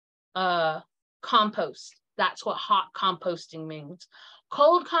compost. That's what hot composting means.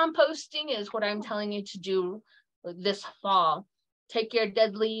 Cold composting is what I'm telling you to do this fall. Take your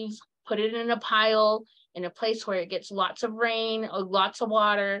dead leaves, put it in a pile in a place where it gets lots of rain or lots of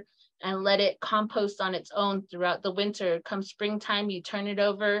water, and let it compost on its own throughout the winter. Come springtime, you turn it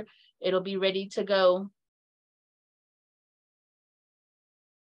over, it'll be ready to go.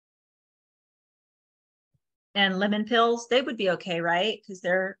 And lemon peels, they would be okay, right? Because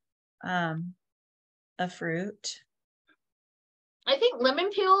they're a fruit. I think lemon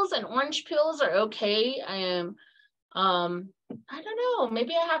peels and orange peels are okay. I don't know.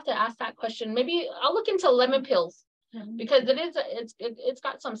 Maybe I have to ask that question. Maybe I'll look into lemon peels because it's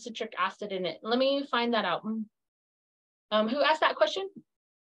got some citric acid in it. Let me find that out. Who asked that question?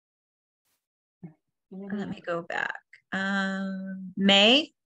 Let me go back.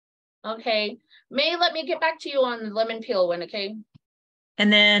 May. Okay, May, let me get back to you on the lemon peel one, okay?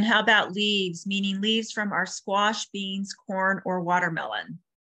 And then how about leaves, meaning leaves from our squash, beans, corn, or watermelon?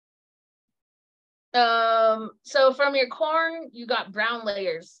 So from your corn, you got brown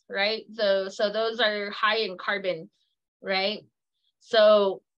layers, right? So those are high in carbon, right?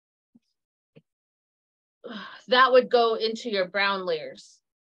 So that would go into your brown layers,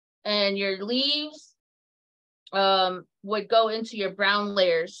 and your leaves would go into your brown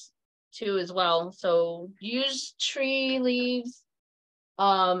layers too as well. So use tree leaves.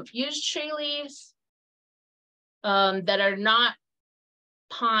 Use tree leaves that are not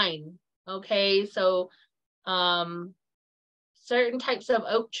pine. Okay, so certain types of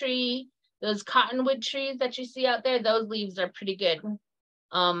oak tree, those cottonwood trees that you see out there, those leaves are pretty good.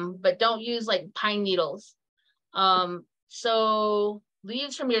 But don't use like pine needles. So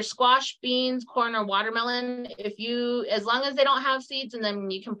leaves from your squash, beans, corn, or watermelon, as long as they don't have seeds and then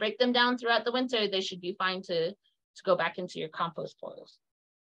you can break them down throughout the winter, they should be fine to go back into your compost piles.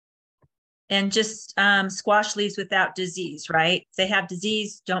 And just squash leaves without disease, right? If they have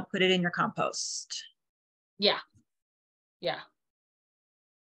disease, don't put it in your compost. Yeah. Yeah.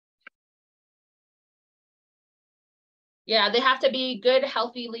 Yeah, they have to be good,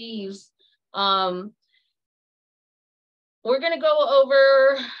 healthy leaves. We're going to go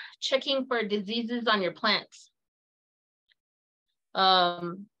over checking for diseases on your plants.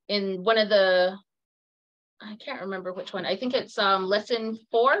 In one of the, I can't remember which one. I think it's lesson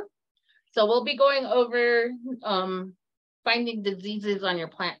 4. So we'll be going over finding diseases on your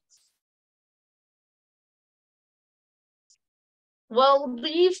plants. Well,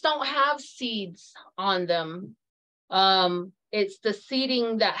 leaves don't have seeds on them. It's the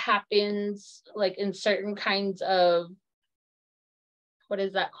seeding that happens like in certain kinds of, what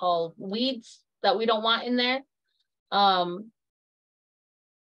is that called? Weeds that we don't want in there. But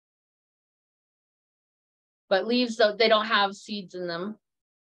leaves, they don't have seeds in them.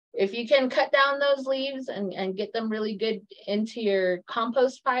 If you can cut down those leaves and get them really good into your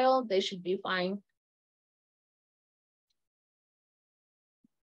compost pile, they should be fine.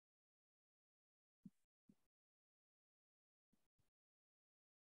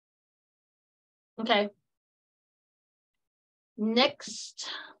 Okay. Next,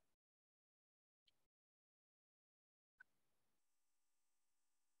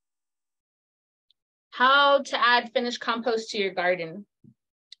 how to add finished compost to your garden.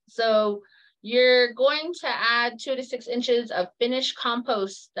 So you're going to add 2 to 6 inches of finished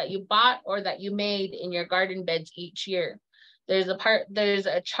compost that you bought or that you made in your garden beds each year. There's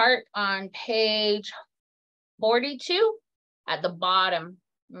a chart on page 42 at the bottom.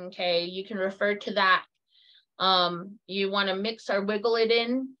 Okay, you can refer to that. You want to mix or wiggle it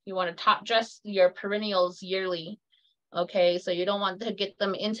in. You want to top dress your perennials yearly. Okay, so you don't want to get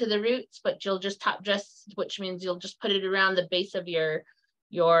them into the roots, but you'll just top dress, which means you'll just put it around the base of your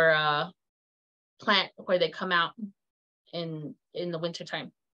plant where they come out in the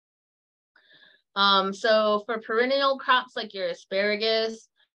wintertime. So for perennial crops like your asparagus,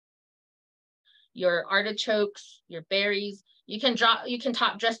 your artichokes, your berries, you can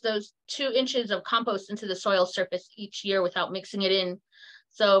top dress those 2 inches of compost into the soil surface each year without mixing it in.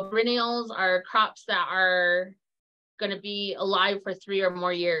 So perennials are crops that are going to be alive for 3 or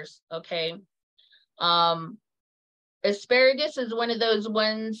more years. Okay. Asparagus is one of those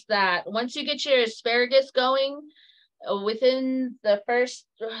ones that once you get your asparagus going, within the first,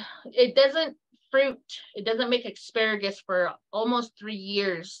 it doesn't make asparagus for almost 3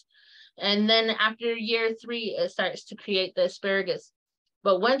 years. And then after year 3, it starts to create the asparagus.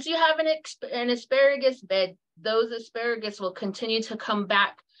 But once you have an asparagus bed, those asparagus will continue to come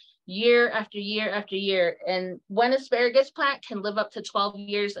back year after year after year. And one asparagus plant can live up to 12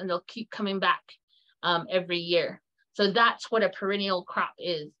 years and they'll keep coming back every year. So that's what a perennial crop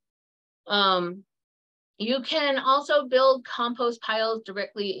is. You can also build compost piles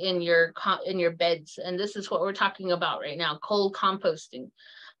directly in your beds. And this is what we're talking about right now, cold composting,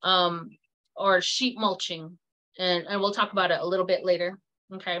 or sheet mulching. And we'll talk about it a little bit later,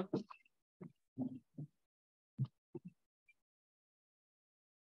 okay?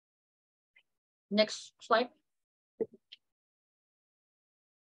 Next slide.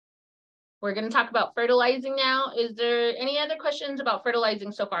 We're going to talk about fertilizing now. Is there any other questions about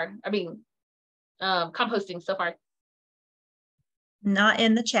fertilizing so far? I mean, composting so far? Not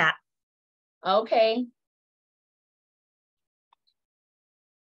in the chat. Okay.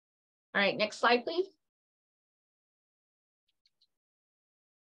 All right, next slide, please.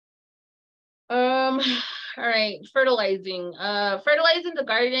 All right, fertilizing. Fertilizing the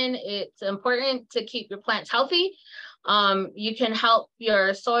garden, it's important to keep your plants healthy. You can help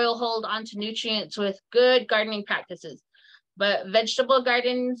your soil hold onto nutrients with good gardening practices. But vegetable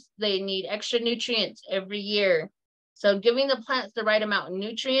gardens, they need extra nutrients every year. So giving the plants the right amount of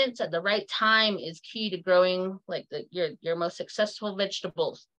nutrients at the right time is key to growing like your most successful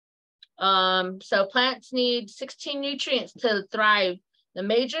vegetables. So plants need 16 nutrients to thrive. The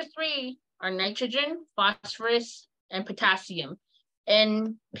major 3 are nitrogen, phosphorus, and potassium,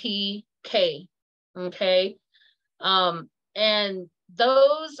 NPK, okay? And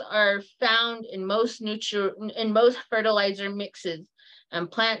those are found in most fertilizer mixes,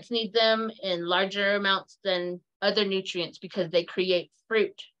 and plants need them in larger amounts than other nutrients because they create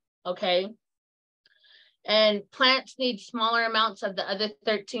fruit, okay? And plants need smaller amounts of the other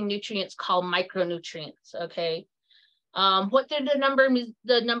 13 nutrients called micronutrients, okay? What do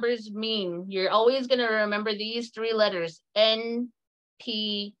the numbers mean? You're always gonna remember these 3 letters, N,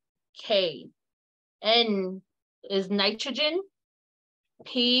 P, K. N is nitrogen,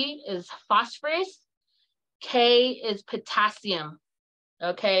 P is phosphorus, K is potassium,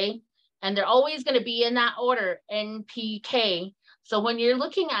 okay? And they're always gonna be in that order, N, P, K. So when you're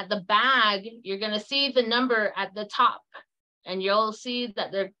looking at the bag, you're gonna see the number at the top and you'll see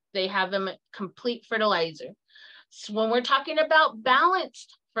that they have them complete fertilizer. So when we're talking about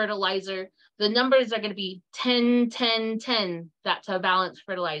balanced fertilizer, the numbers are going to be 10, 10, 10. That's a balanced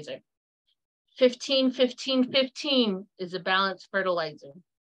fertilizer. 15, 15, 15 is a balanced fertilizer,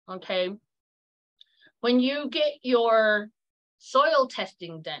 okay? When you get your soil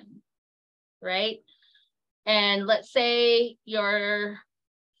testing done, right? And let's say your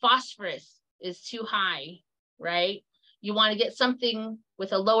phosphorus is too high, right? You want to get something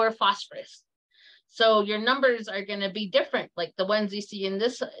with a lower phosphorus. So your numbers are going to be different, like the ones you see in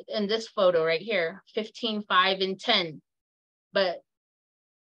this photo right here, 15, 5, and 10. But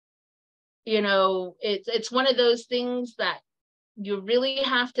you know, it's one of those things that you really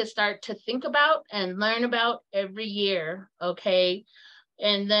have to start to think about and learn about every year, okay?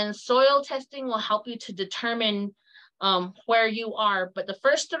 And then soil testing will help you to determine where you are. But the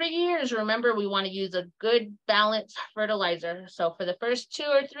first 3 years, remember, we want to use a good balanced fertilizer. So for the first 2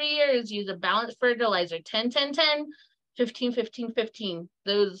 or 3 years, use a balanced fertilizer, 10, 10, 10, 15, 15, 15.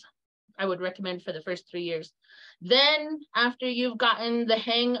 Those I would recommend for the first 3 years. Then after you've gotten the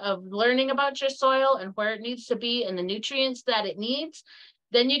hang of learning about your soil and where it needs to be and the nutrients that it needs,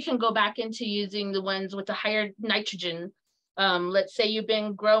 Then you can go back into using the ones with the higher nitrogen. Let's say you've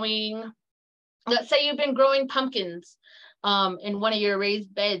been growing pumpkins in one of your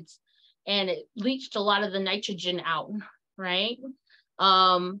raised beds, and it leached a lot of the nitrogen out, right?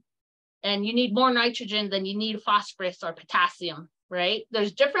 And you need more nitrogen than you need phosphorus or potassium, right?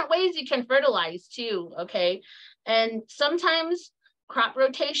 There's different ways you can fertilize too, okay? And sometimes crop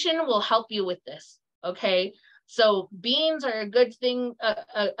rotation will help you with this, okay? So beans are a good thing,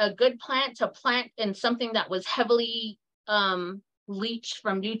 a good plant to plant in something that was heavily leached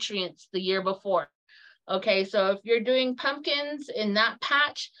from nutrients the year before. Okay, so if you're doing pumpkins in that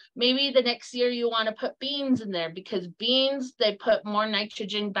patch, maybe the next year you want to put beans in there, because beans, they put more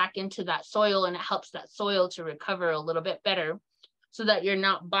nitrogen back into that soil, and it helps that soil to recover a little bit better, so that you're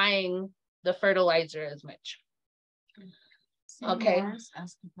not buying the fertilizer as much. Okay.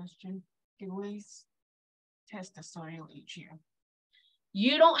 Ask a question. Can we test the soil each year?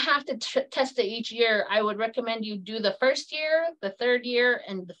 You don't have to test it each year. I would recommend you do the first year, the third year,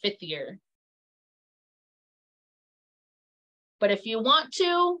 and the fifth year. But if you want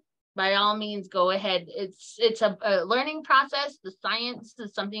to, by all means, go ahead. It's a learning process. The science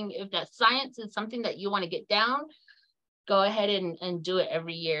is something, if that science is something that you want to get down, go ahead and do it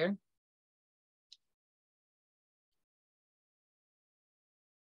every year.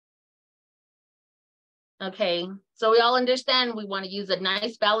 Okay, so we all understand we want to use a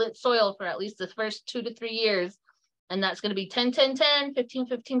nice balanced soil for at least the first 2 to 3 years. And that's going to be 10, 10, 10, 15,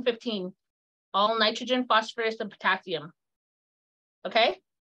 15, 15. All nitrogen, phosphorus, and potassium. Okay.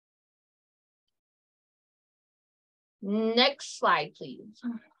 Next slide, please.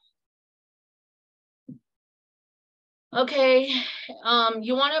 Okay,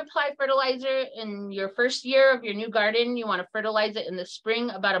 you want to apply fertilizer in your first year of your new garden. You want to fertilize it in the spring,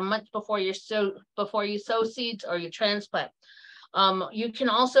 about a month before you sow seeds or you transplant. You can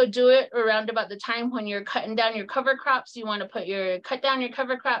also do it around about the time when you're cutting down your cover crops. You want to cut down your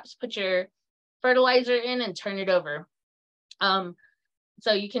cover crops, put your fertilizer in, and turn it over.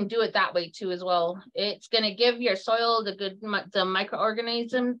 So you can do it that way too as well. It's going to give your soil the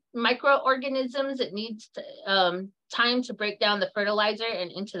microorganisms it needs to, time to break down the fertilizer and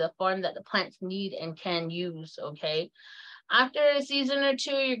into the form that the plants need and can use, okay? After a season or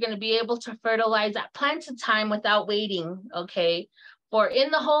two, you're going to be able to fertilize at planted time without waiting, okay? For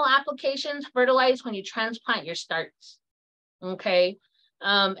in the whole applications, fertilize when you transplant your starts, okay?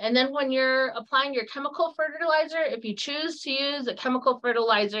 And then when you're applying your chemical fertilizer, if you choose to use a chemical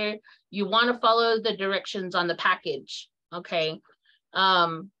fertilizer, you want to follow the directions on the package, okay?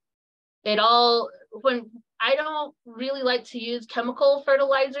 I don't really like to use chemical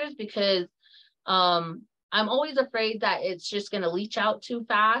fertilizers because I'm always afraid that it's just going to leach out too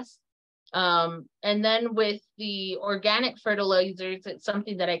fast. And then with the organic fertilizers, it's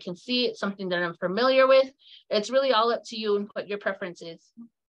something that I can see, it's something that I'm familiar with. It's really all up to you and what your preference is.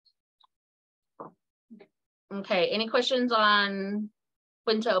 Okay, any questions on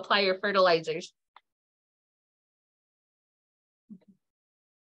when to apply your fertilizers?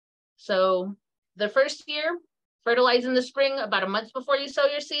 So the first year, fertilize in the spring about a month before you sow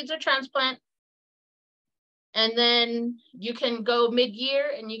your seeds or transplant. And then you can go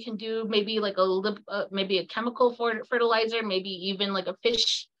mid-year and you can do maybe like maybe a chemical fertilizer, maybe even like a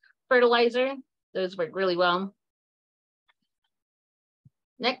fish fertilizer. Those work really well.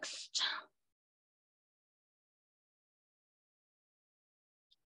 Next.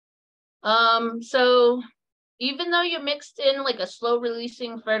 So even though you mixed in like a slow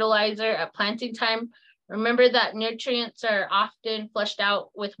releasing fertilizer at planting time, remember that nutrients are often flushed out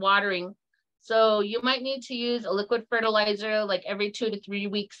with watering. So you might need to use a liquid fertilizer like every 2 to 3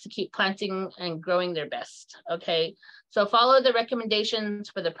 weeks to keep planting and growing their best, okay? So follow the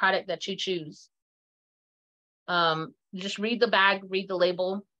recommendations for the product that you choose. Just read the bag, read the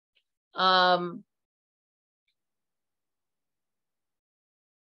label.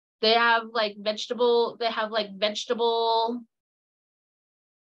 They have like vegetable,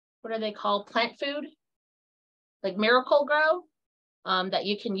 what are they called? Plant food, like Miracle Grow. That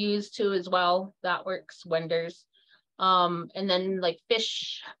you can use too as well. That works wonders. And then like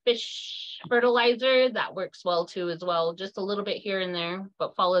fish fertilizer, that works well too as well. Just a little bit here and there,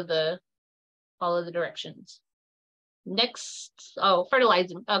 but follow the directions. Next,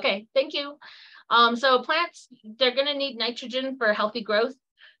 fertilizing. Okay, thank you. So plants, they're gonna need nitrogen for healthy growth.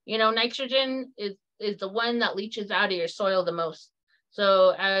 You know, nitrogen is the one that leaches out of your soil the most.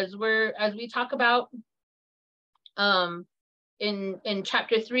 So as we talk about in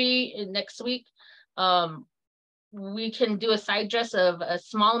chapter 3 next week, we can do a side dress of a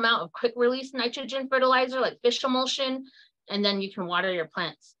small amount of quick release nitrogen fertilizer like fish emulsion and then you can water your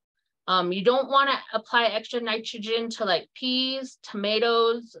plants. You don't want to apply extra nitrogen to like peas,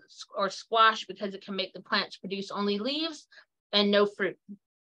 tomatoes, or squash because it can make the plants produce only leaves and no fruit.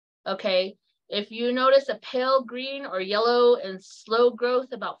 Okay, if you notice a pale green or yellow and slow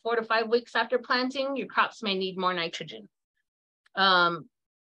growth about 4 to 5 weeks after planting, your crops may need more nitrogen.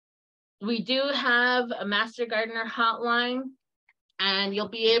 We do have a Master Gardener hotline, and you'll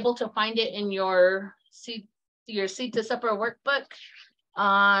be able to find it in your seed to supper workbook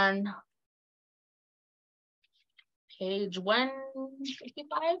on page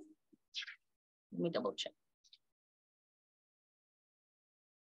 155. Let me double check.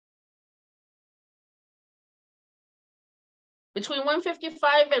 Between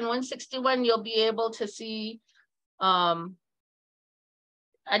 155 and 161, you'll be able to see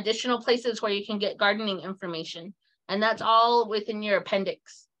additional places where you can get gardening information, and that's all within your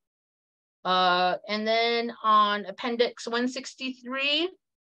appendix. And then on appendix 163,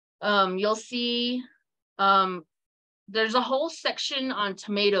 you'll see there's a whole section on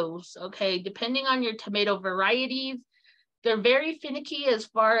tomatoes. Okay, depending on your tomato varieties, they're very finicky as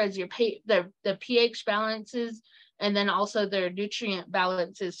far as your the pH balances, and then also their nutrient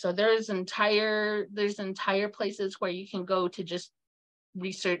balances. So there's entire places where you can go to just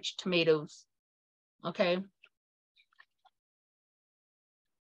research tomatoes. Okay.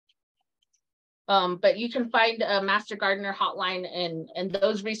 But you can find a Master Gardener hotline and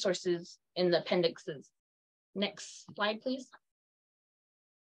those resources in the appendixes. Next slide, please.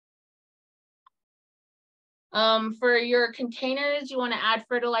 For your containers, you want to add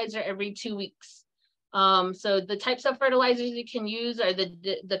fertilizer every 2 weeks. So the types of fertilizers you can use are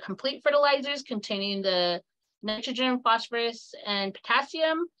the complete fertilizers containing the nitrogen, phosphorus, and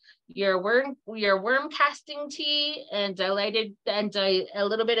potassium, your worm casting tea, and a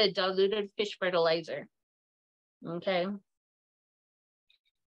little bit of diluted fish fertilizer. Okay.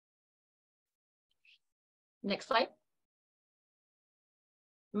 Next slide.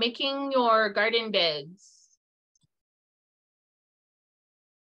 Making your garden beds.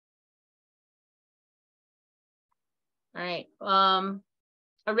 All right.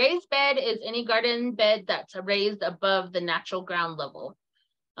 A raised bed is any garden bed that's raised above the natural ground level.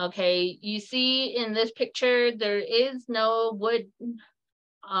 Okay, you see in this picture, there is no wood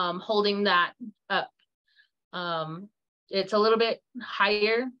holding that up. It's a little bit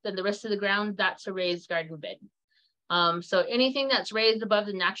higher than the rest of the ground. That's a raised garden bed. So anything that's raised above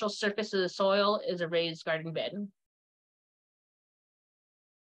the natural surface of the soil is a raised garden bed.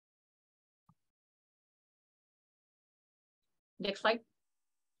 Next slide.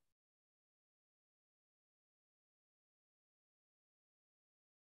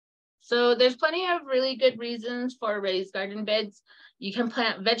 So there's plenty of really good reasons for raised garden beds. You can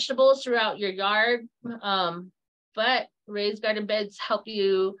plant vegetables throughout your yard, but raised garden beds help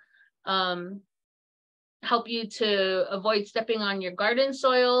you to avoid stepping on your garden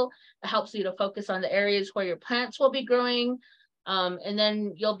soil. It helps you to focus on the areas where your plants will be growing. And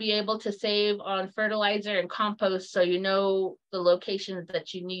then you'll be able to save on fertilizer and compost, so you know the locations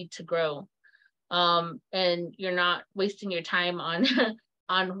that you need to grow. And you're not wasting your time on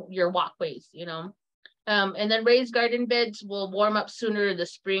on your walkways, you know. And then raised garden beds will warm up sooner in the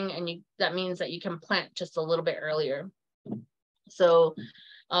spring, and that means that you can plant just a little bit earlier. So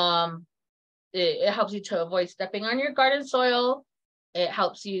it helps you to avoid stepping on your garden soil. It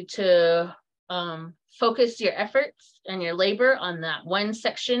helps you to focus your efforts and your labor on that one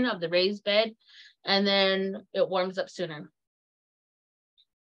section of the raised bed, and then it warms up sooner.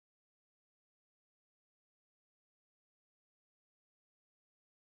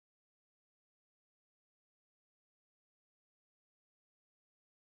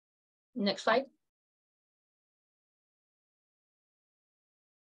 Next slide.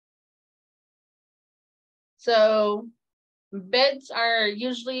 So beds are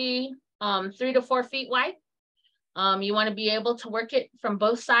usually 3 to 4 feet wide. You want to be able to work it from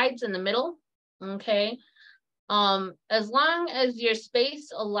both sides in the middle. Okay. As long as your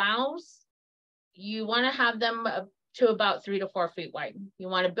space allows, you want to have them to about 3 to 4 feet wide. You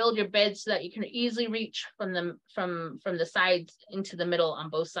want to build your bed so that you can easily reach from the sides into the middle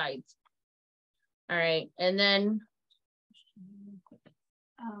on both sides. All right, and then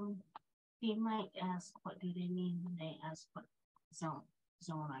they might ask, what do they mean when they ask what zone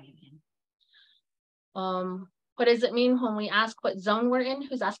are you in? What does it mean when we ask what zone we're in?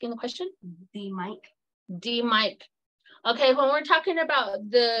 Who's asking the question? D Mike. D Mike. Okay, when we're talking about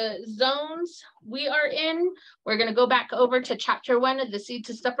the zones we are in, we're going to go back over to chapter 1 of the Seed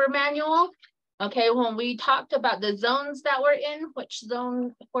to Supper manual. Okay, when we talked about the zones that we're in, which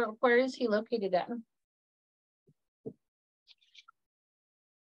zone, where is he located at?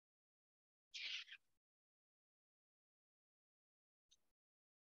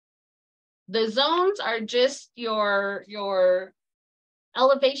 The zones are just your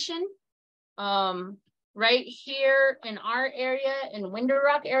elevation. Right here in our area, in Window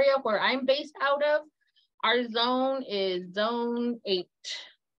Rock area, where I'm based out of, our zone is zone 8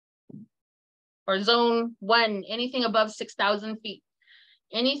 or zone 1, anything above 6,000 feet.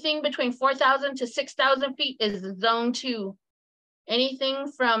 Anything between 4,000 to 6,000 feet is zone 2. Anything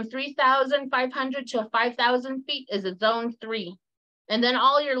from 3,500 to 5,000 feet is a zone 3. And then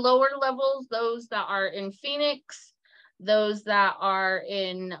all your lower levels, those that are in Phoenix, those that are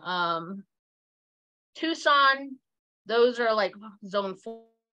in Tucson, those are like zone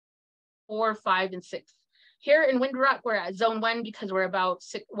 4, 5, and 6. Here in Window Rock, we're at zone 1 because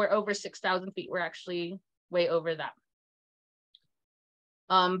we're over 6,000 feet. We're actually way over that.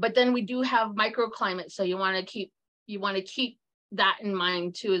 But then we do have microclimates, so you want to keep that in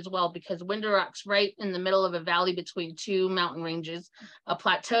mind too as well, because Window Rock's right in the middle of a valley between 2 mountain ranges, a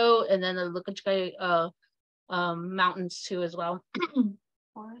plateau, and then the Lukachkai mountains too as well.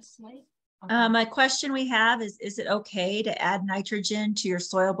 Forest Lake. My question we have is it okay to add nitrogen to your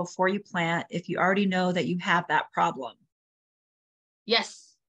soil before you plant if you already know that you have that problem?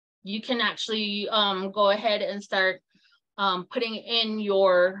 Yes, you can actually go ahead and start putting in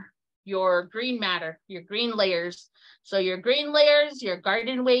your green matter, your green layers. So your green layers, your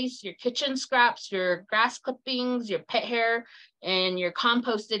garden waste, your kitchen scraps, your grass clippings, your pet hair, and your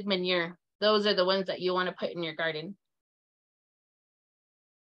composted manure. Those are the ones that you want to put in your garden.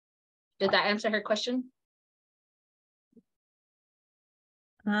 Did that answer her question?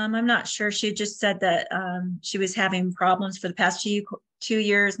 I'm not sure. She just said that she was having problems for the past 2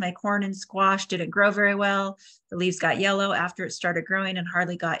 years. My corn and squash didn't grow very well. The leaves got yellow after it started growing and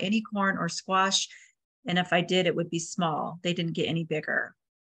hardly got any corn or squash. And if I did, it would be small. They didn't get any bigger.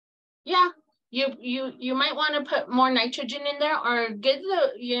 Yeah, you might want to put more nitrogen in there, or give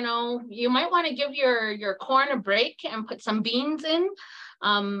you might want to give your corn a break and put some beans in.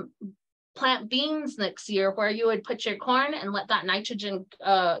 Plant beans next year, where you would put your corn and let that nitrogen,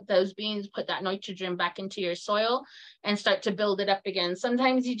 those beans put that nitrogen back into your soil and start to build it up again.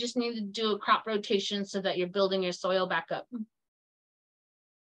 Sometimes you just need to do a crop rotation so that you're building your soil back up.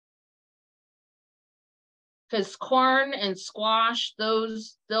 Because corn and squash,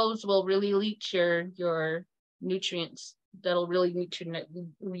 those will really leach your nutrients. That'll really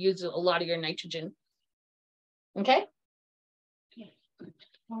use a lot of your nitrogen. Okay.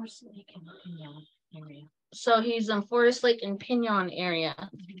 Forest Lake and Pinon area. So he's in Forest Lake and Pinon area.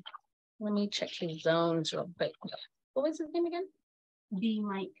 Let me check his zones real quick. What was his name again? B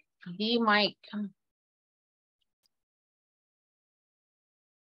Mike. B Mike.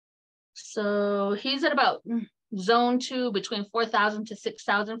 So he's at about zone 2, between 4,000 to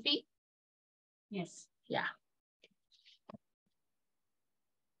 6,000 feet. Yes. Yeah.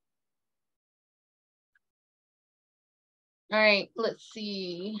 All right, let's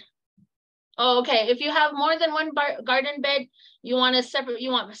see. Oh, okay. If you have more than one garden bed, you want to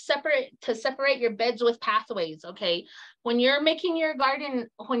separate your beds with pathways. Okay. When you're making your garden,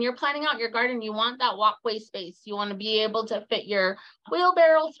 when you're planning out your garden, you want that walkway space. You want to be able to fit your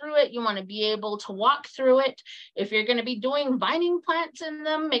wheelbarrow through it. You want to be able to walk through it. If you're going to be doing vining plants in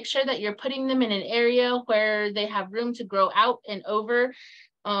them, make sure that you're putting them in an area where they have room to grow out and over.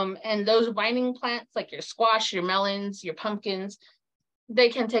 And those vining plants, like your squash, your melons, your pumpkins, they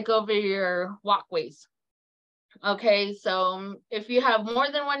can take over your walkways. Okay, so if you have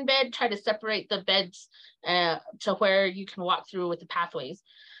more than one bed, try to separate the beds to where you can walk through with the pathways.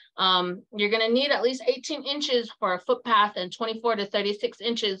 You're going to need at least 18 inches for a footpath and 24 to 36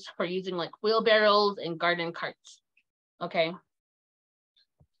 inches for using like wheelbarrows and garden carts. Okay.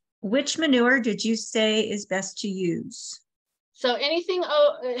 Which manure did you say is best to use? So anything,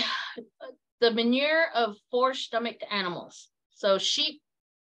 the manure of 4-stomached animals. So sheep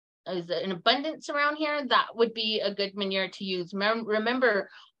is in abundance around here. That would be a good manure to use. Remember,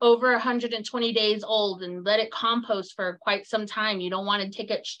 over 120 days old, and let it compost for quite some time. You don't want to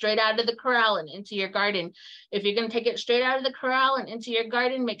take it straight out of the corral and into your garden. If you're going to take it straight out of the corral and into your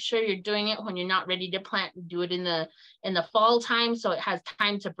garden, make sure you're doing it when you're not ready to plant. Do it in the fall time, so it has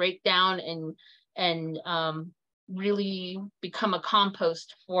time to break down and really become a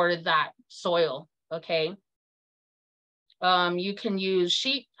compost for that soil. Okay. You can use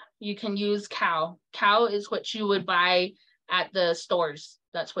sheep, you can use cow. Cow is what you would buy at the stores.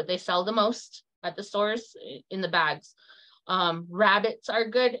 That's what they sell the most at the stores in the bags. Rabbits are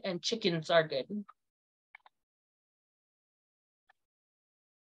good and chickens are good.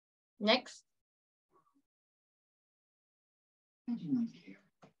 Next.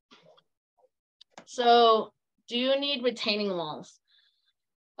 So, do you need retaining walls?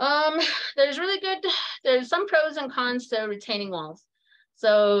 There's some pros and cons to retaining walls.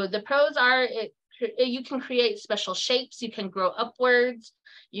 So the pros are you can create special shapes, you can grow upwards,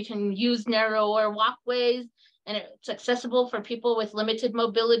 you can use narrower walkways, and it's accessible for people with limited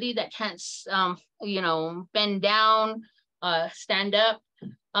mobility that can't, bend down, stand up.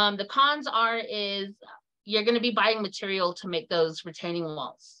 The cons is you're going to be buying material to make those retaining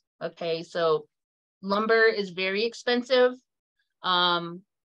walls. Okay, so lumber is very expensive. And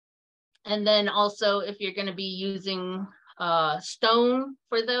then also if you're going to be using stone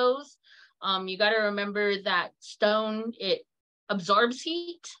for those, you got to remember that stone, it absorbs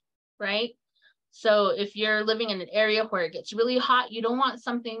heat, right? So if you're living in an area where it gets really hot, you don't want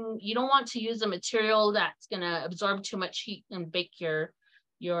to use a material that's going to absorb too much heat and bake your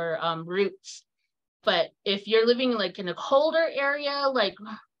roots. But if you're living like in a colder area, like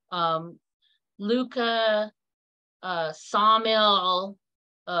Luca, Sawmill,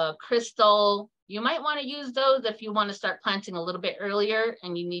 Crystal, you might want to use those if you want to start planting a little bit earlier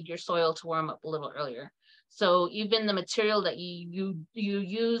and you need your soil to warm up a little earlier. So even the material that you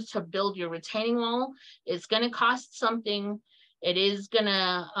use to build your retaining wall is going to cost something. It is going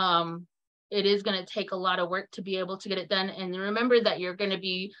to take a lot of work to be able to get it done. And remember that you're going to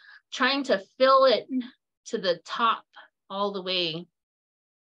be trying to fill it to the top all the way.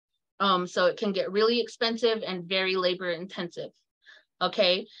 So it can get really expensive and very labor intensive.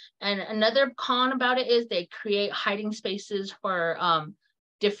 Okay, and another con about it is they create hiding spaces for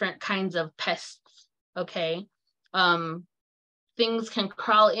different kinds of pests. Okay, things can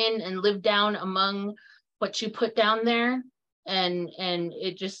crawl in and live down among what you put down there, and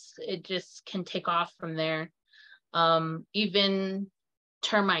it just can take off from there. Even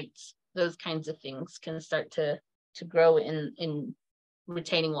termites, those kinds of things can start to grow in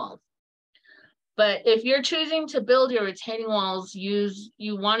retaining walls. But if you're choosing to build your retaining walls, you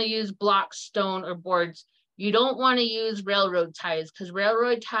want to use blocks, stone, or boards. You don't want to use railroad ties, because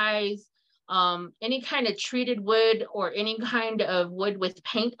railroad ties, any kind of treated wood or any kind of wood with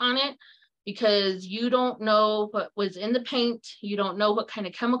paint on it, because you don't know what was in the paint, you don't know what kind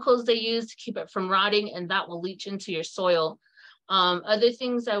of chemicals they use to keep it from rotting, and that will leach into your soil. Other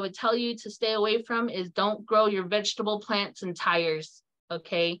things I would tell you to stay away from is don't grow your vegetable plants in tires,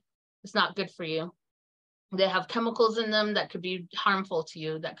 okay? It's not good for you. They have chemicals in them that could be harmful to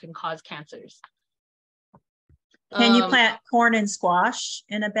you, that can cause cancers. Can you plant corn and squash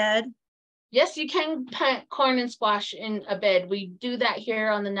in a bed? Yes, you can plant corn and squash in a bed. We do that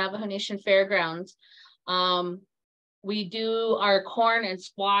here on the Navajo Nation Fairgrounds. We do our corn and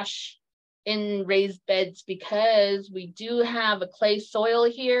squash in raised beds because we do have a clay soil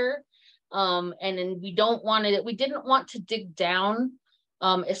here. And then we didn't want to dig down,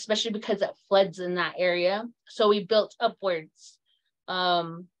 especially because it floods in that area. So we built upwards.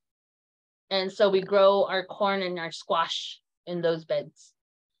 And so we grow our corn and our squash in those beds.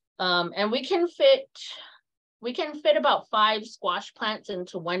 And we can fit about 5 squash plants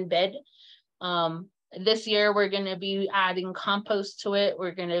into one bed. This year, we're going to be adding compost to it.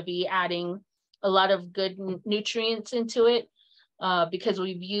 We're going to be adding a lot of good nutrients into it because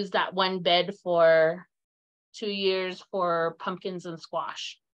we've used that one bed for 2 years for pumpkins and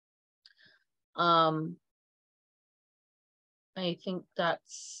squash. I think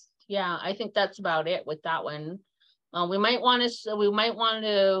that's about it with that one. We might want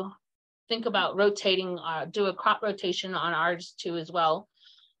to think about rotating, do a crop rotation on ours too as well.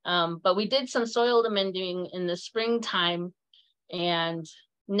 But we did some soil amending in the springtime, and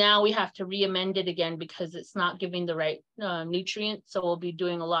now we have to re-amend it again because it's not giving the right nutrients. So we'll be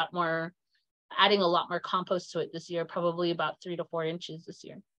doing adding a lot more compost to it this year, probably about 3 to 4 inches this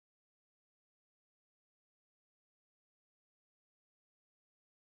year.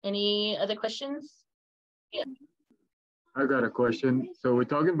 Any other questions? Yeah. I got a question. So we're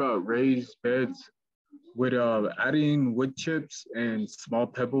talking about raised beds. Would adding wood chips and small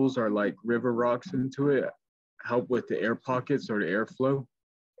pebbles or like river rocks into it help with the air pockets or the airflow?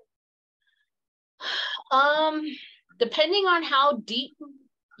 Depending on how deep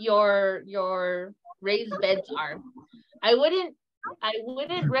your raised beds are, I wouldn't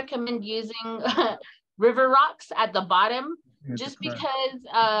recommend using river rocks at the bottom, just because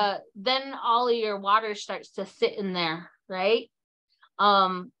then all of your water starts to sit in there, right?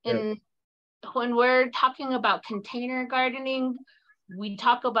 When we're talking about container gardening, we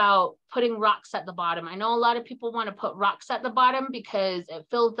talk about putting rocks at the bottom. I know a lot of people want to put rocks at the bottom because it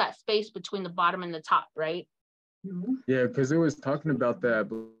fills that space between the bottom and the top, right? Yeah, because it was talking about that, I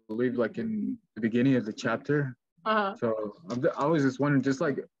believe, like in the beginning of the chapter. So I was just wondering, just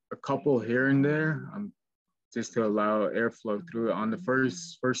like a couple here and there. just to allow airflow through it on the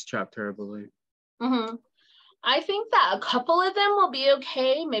first chapter, I believe. Mm-hmm. I think that a couple of them will be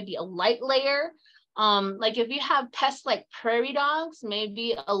okay, maybe a light layer. Like if you have pests like prairie dogs,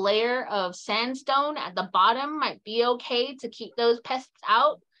 maybe a layer of sandstone at the bottom might be okay to keep those pests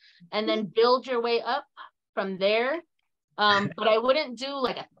out, and then build your way up from there. But I wouldn't do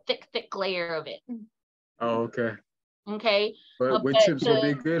like a thick layer of it. Oh, okay. Okay. But wood chips will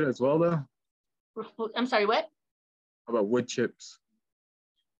be good as well, though? I'm sorry, what? How about wood chips?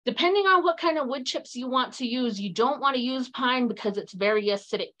 Depending on what kind of wood chips you want to use, you don't want to use pine because it's very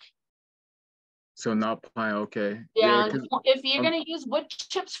acidic. So not pine, okay. Yeah, if you're going to use wood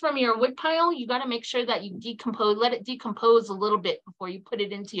chips from your wood pile, you got to make sure that you let it decompose a little bit before you put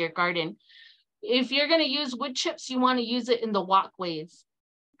it into your garden. If you're going to use wood chips, you want to use it in the walkways.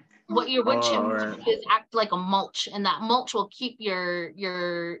 What your wood chips is act like a mulch, and that mulch will keep your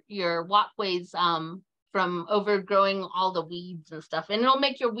walkways from overgrowing all the weeds and stuff, and it'll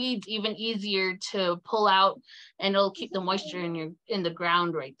make your weeds even easier to pull out, and it'll keep the moisture in the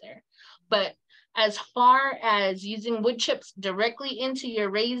ground right there. But as far as using wood chips directly into your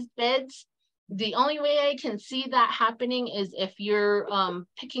raised beds, the only way I can see that happening is if you're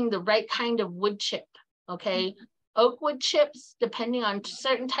picking the right kind of wood chip, okay? Oak wood chips, depending on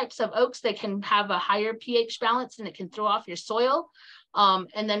certain types of oaks, they can have a higher pH balance and it can throw off your soil.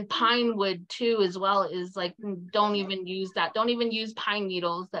 And then pine wood too, as well, is like, don't even use that. Don't even use pine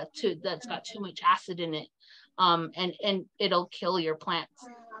needles that's got too much acid in it. And it'll kill your plants.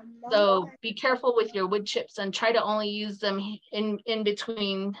 So be careful with your wood chips and try to only use them in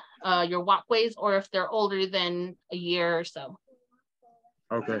between your walkways, or if they're older than a year or so.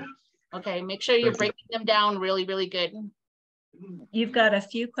 Okay. Okay, make sure you're breaking them down really, really good. You've got a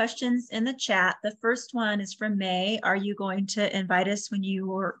few questions in the chat. The first one is from May. Are you going to invite us when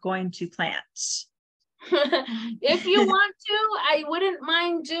you are going to plant? If you want to, I wouldn't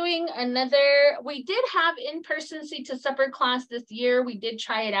mind doing another. We did have in-person Seed to Supper class this year. We did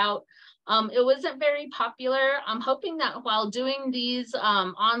try it out. It wasn't very popular. I'm hoping that while doing these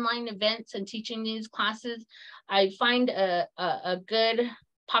online events and teaching these classes, I find a good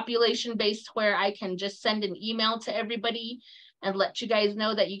population base where I can just send an email to everybody and let you guys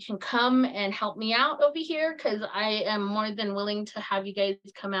know that you can come and help me out over here, because I am more than willing to have you guys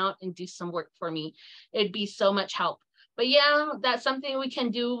come out and do some work for me. It'd be so much help. But yeah, that's something we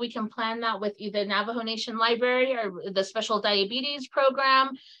can do. We can plan that with either Navajo Nation Library or the Special Diabetes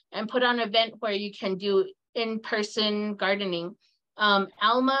Program, and put on an event where you can do in-person gardening.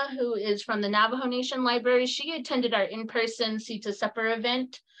 Alma, who is from the Navajo Nation Library, she attended our in-person Seed to Supper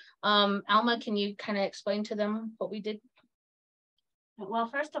event. Alma, can you kind of explain to them what we did? Well,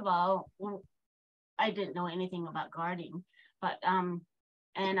 first of all, I didn't know anything about gardening, but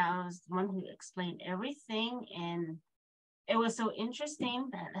and I was the one who explained everything, and it was so interesting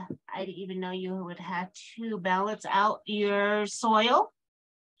that I didn't even know you would have to balance out your soil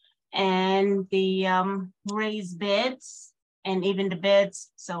and the raised beds and even the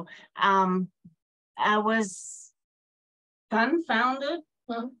beds. So I was dumbfounded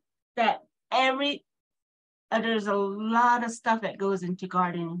that there's a lot of stuff that goes into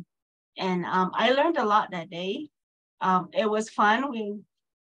gardening. And I learned a lot that day. It was fun. We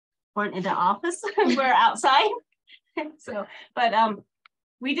weren't in the office, we're outside. So, but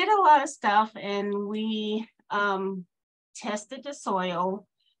we did a lot of stuff, and we tested the soil.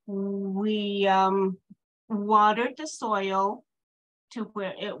 We watered the soil to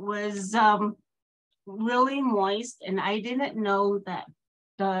where it was really moist. And I didn't know that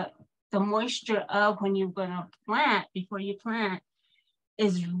the moisture of when you're gonna plant, before you plant,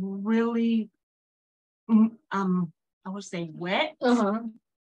 is really, I would say wet.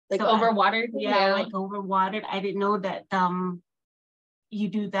 Like so overwatered? Yeah, like overwatered. I didn't know that you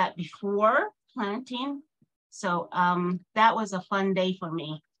do that before planting. So that was a fun day for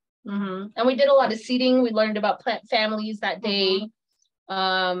me. And we did a lot of seeding. We learned about plant families that day.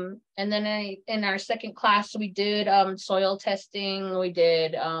 And then in our second class, we did soil testing. We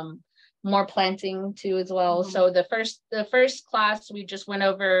did more planting too as well. So the first class, we just went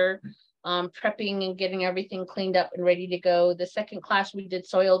over prepping and getting everything cleaned up and ready to go. The second class, we did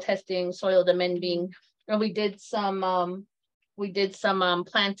soil testing, soil amending, and we did some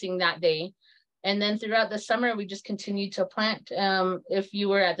planting that day. And then throughout the summer, we just continued to plant. If you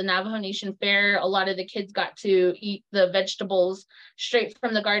were at the Navajo Nation Fair, a lot of the kids got to eat the vegetables straight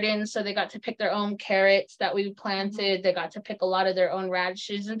from the garden. So they got to pick their own carrots that we planted. They got to pick a lot of their own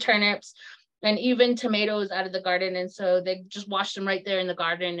radishes and turnips, and even tomatoes out of the garden. And so they just washed them right there in the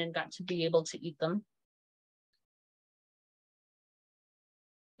garden and got to be able to eat them.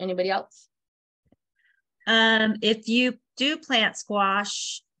 Anybody else? If you do plant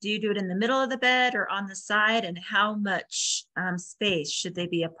squash, do you do it in the middle of the bed or on the side, and how much space should they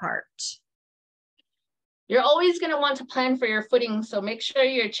be apart? You're always going to want to plan for your footing, so make sure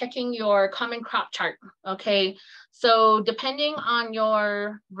you're checking your common crop chart, okay? So depending on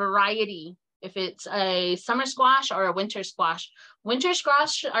your variety, if it's a summer squash or a winter squash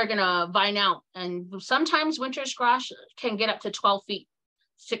are going to vine out, and sometimes winter squash can get up to 12 feet,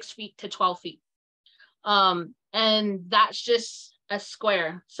 6 feet to 12 feet. And that's just a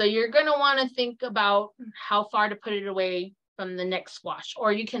square. So you're going to want to think about how far to put it away from the next squash,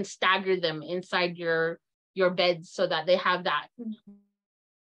 or you can stagger them inside your beds so that they have that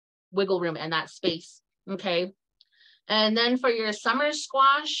wiggle room and that space, okay? And then for your summer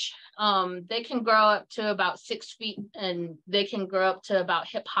squash, they can grow up to about 6 feet, and they can grow up to about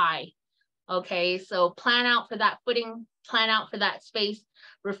hip high, okay? So plan out for that footing, plan out for that space.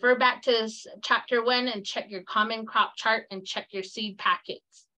 Refer back to chapter 1 and check your common crop chart and check your seed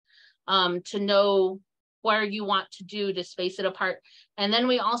packets to know where you want to do to space it apart. And then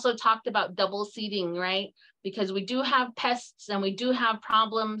we also talked about double seeding, right? Because we do have pests and we do have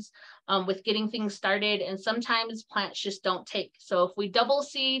problems with getting things started, and sometimes plants just don't take. So if we double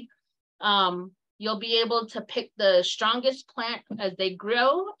seed, you'll be able to pick the strongest plant as they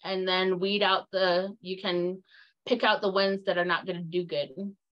grow, and then weed out you can pick out the ones that are not going to do good,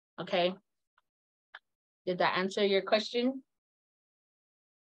 okay? Did that answer your question?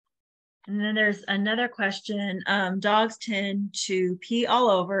 And then there's another question. Dogs tend to pee all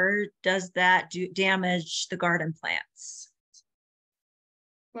over. Does that damage the garden plants?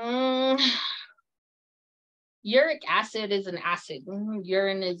 Uric acid is an acid.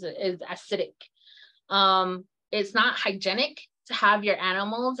 Urine is acidic. It's not hygienic to have your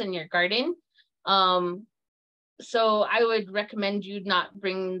animals in your garden. So I would recommend you not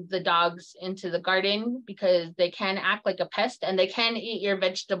bring the dogs into the garden, because they can act like a pest and they can eat your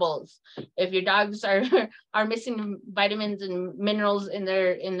vegetables. If your dogs are missing vitamins and minerals in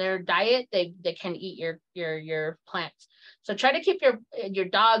their diet, they can eat your plants. So try to keep your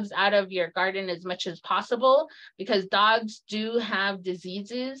dogs out of your garden as much as possible, because dogs do have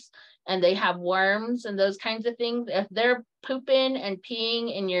diseases and they have worms and those kinds of things. If they're pooping and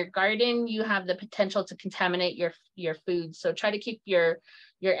peeing in your garden, you have the potential to contaminate your food. So try to keep your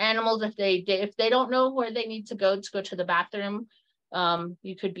animals, if they don't know where they need to go to the bathroom,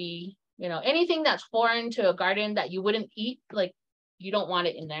 you could be, anything that's foreign to a garden that you wouldn't eat, like, you don't want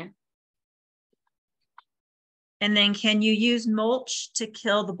it in there. And then can you use mulch to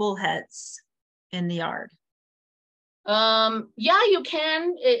kill the bullheads in the yard? Yeah, you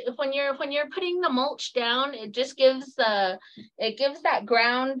can. When you're putting the mulch down, it just gives that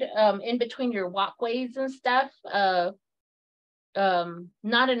ground in between your walkways and stuff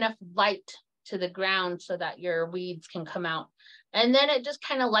not enough light to the ground so that your weeds can come out. And then it just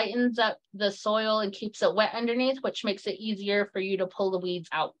kind of lightens up the soil and keeps it wet underneath, which makes it easier for you to pull the weeds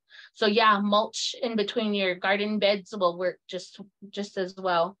out. So yeah, mulch in between your garden beds will work just as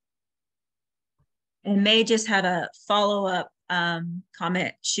well. And May just had a follow-up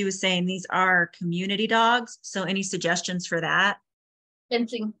comment. She was saying these are community dogs. So any suggestions for that?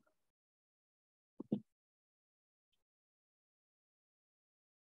 Fencing.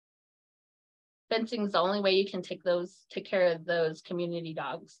 Fencing is the only way you can take care of those community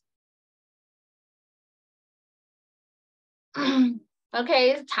dogs.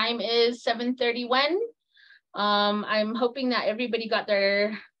 Okay, time is 7:31. I'm hoping that everybody got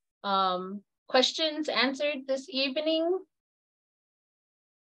their questions answered this evening.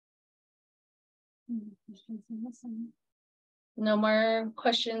 No more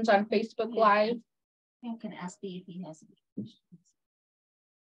questions on Facebook Live. I can ask Steve if he has any questions.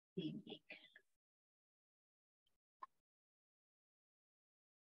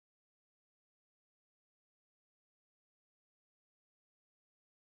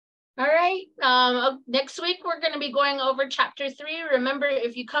 All right, next week we're going to be going over chapter 3. Remember,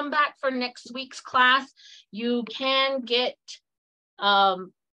 if you come back for next week's class, you can get the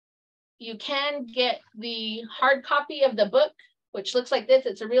hard copy of the book, which looks like this.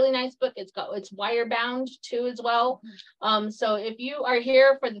 It's a really nice book. It's wire bound too as well. So if you are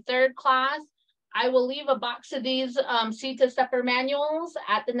here for the 3rd class, I will leave a box of these Seed to Supper manuals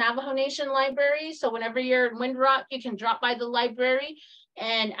at the Navajo Nation Library. So whenever you're in Windrock, you can drop by the library,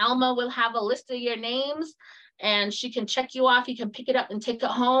 and Alma will have a list of your names, and she can check you off. You can pick it up and take it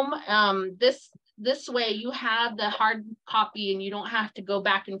home. This way you have the hard copy, and you don't have to go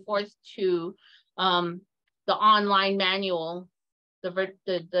back and forth to the online manual,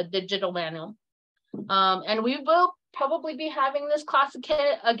 the digital manual. And we will probably be having this class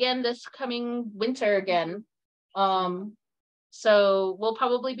again this coming winter again. So we'll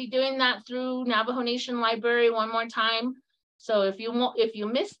probably be doing that through Navajo Nation Library one more time. So if you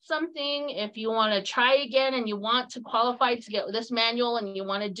missed something, if you want to try again and you want to qualify to get this manual and you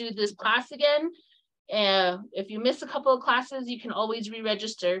want to do this class again, if you miss a couple of classes, you can always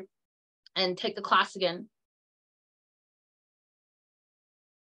re-register and take the class again.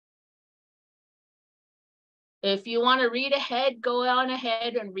 If you want to read ahead, go on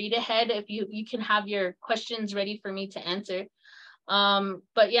ahead and read ahead. If you can have your questions ready for me to answer.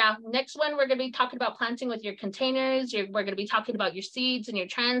 But yeah, next one, we're going to be talking about planting with your containers. We're going to be talking about your seeds and your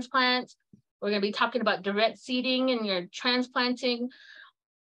transplants. We're going to be talking about direct seeding and your transplanting.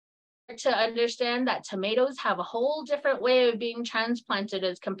 To understand that tomatoes have a whole different way of being transplanted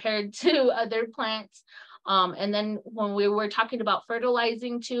as compared to other plants. And then when we were talking about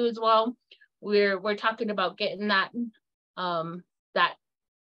fertilizing too as well, we're talking about getting that that,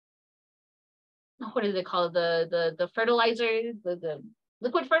 what do they call it, the fertilizer, the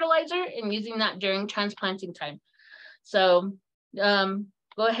liquid fertilizer, and using that during transplanting time. So go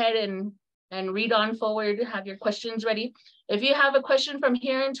ahead and read on forward, have your questions ready. If you have a question from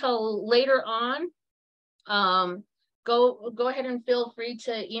here until later on, go ahead and feel free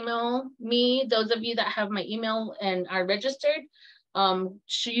to email me. Those of you that have my email and are registered,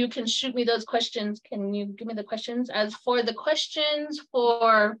 you can shoot me those questions. Can you give me the questions? As for the questions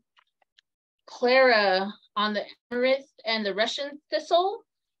for Clara on the Amaranth and the Russian thistle,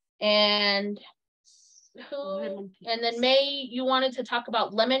 and then May, you wanted to talk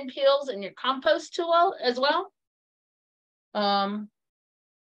about lemon peels and your compost tool as well.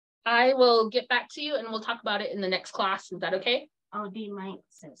 I will get back to you and we'll talk about it in the next class. Is that okay? Oh, D Mike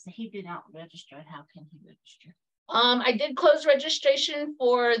says he did not register. How can he register? I did close registration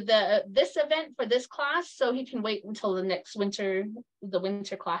for this event for this class, so he can wait until the next winter, the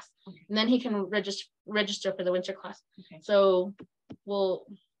winter class, and then he can register for the winter class. Okay. So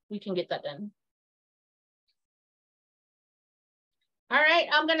we can get that done. All right,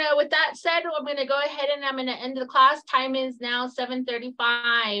 with that said, I'm gonna go ahead and I'm gonna end the class. Time is now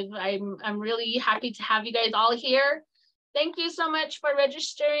 7:35. I'm really happy to have you guys all here. Thank you so much for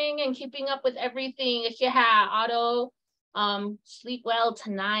registering and keeping up with everything. Otto, sleep well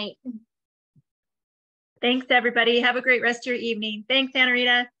tonight. Thanks, everybody. Have a great rest of your evening. Thanks, Anna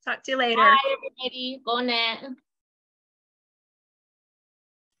Rita. Talk to you later. Bye, everybody. Go net.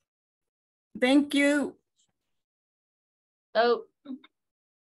 Thank you. Oh.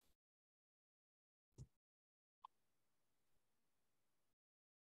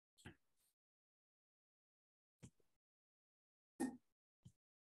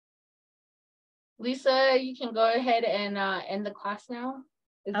 Lisa, you can go ahead and end the class now.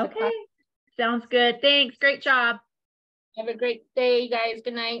 Okay, sounds good. Thanks. Great job. Have a great day, you guys.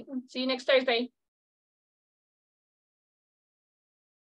 Good night. See you next Thursday.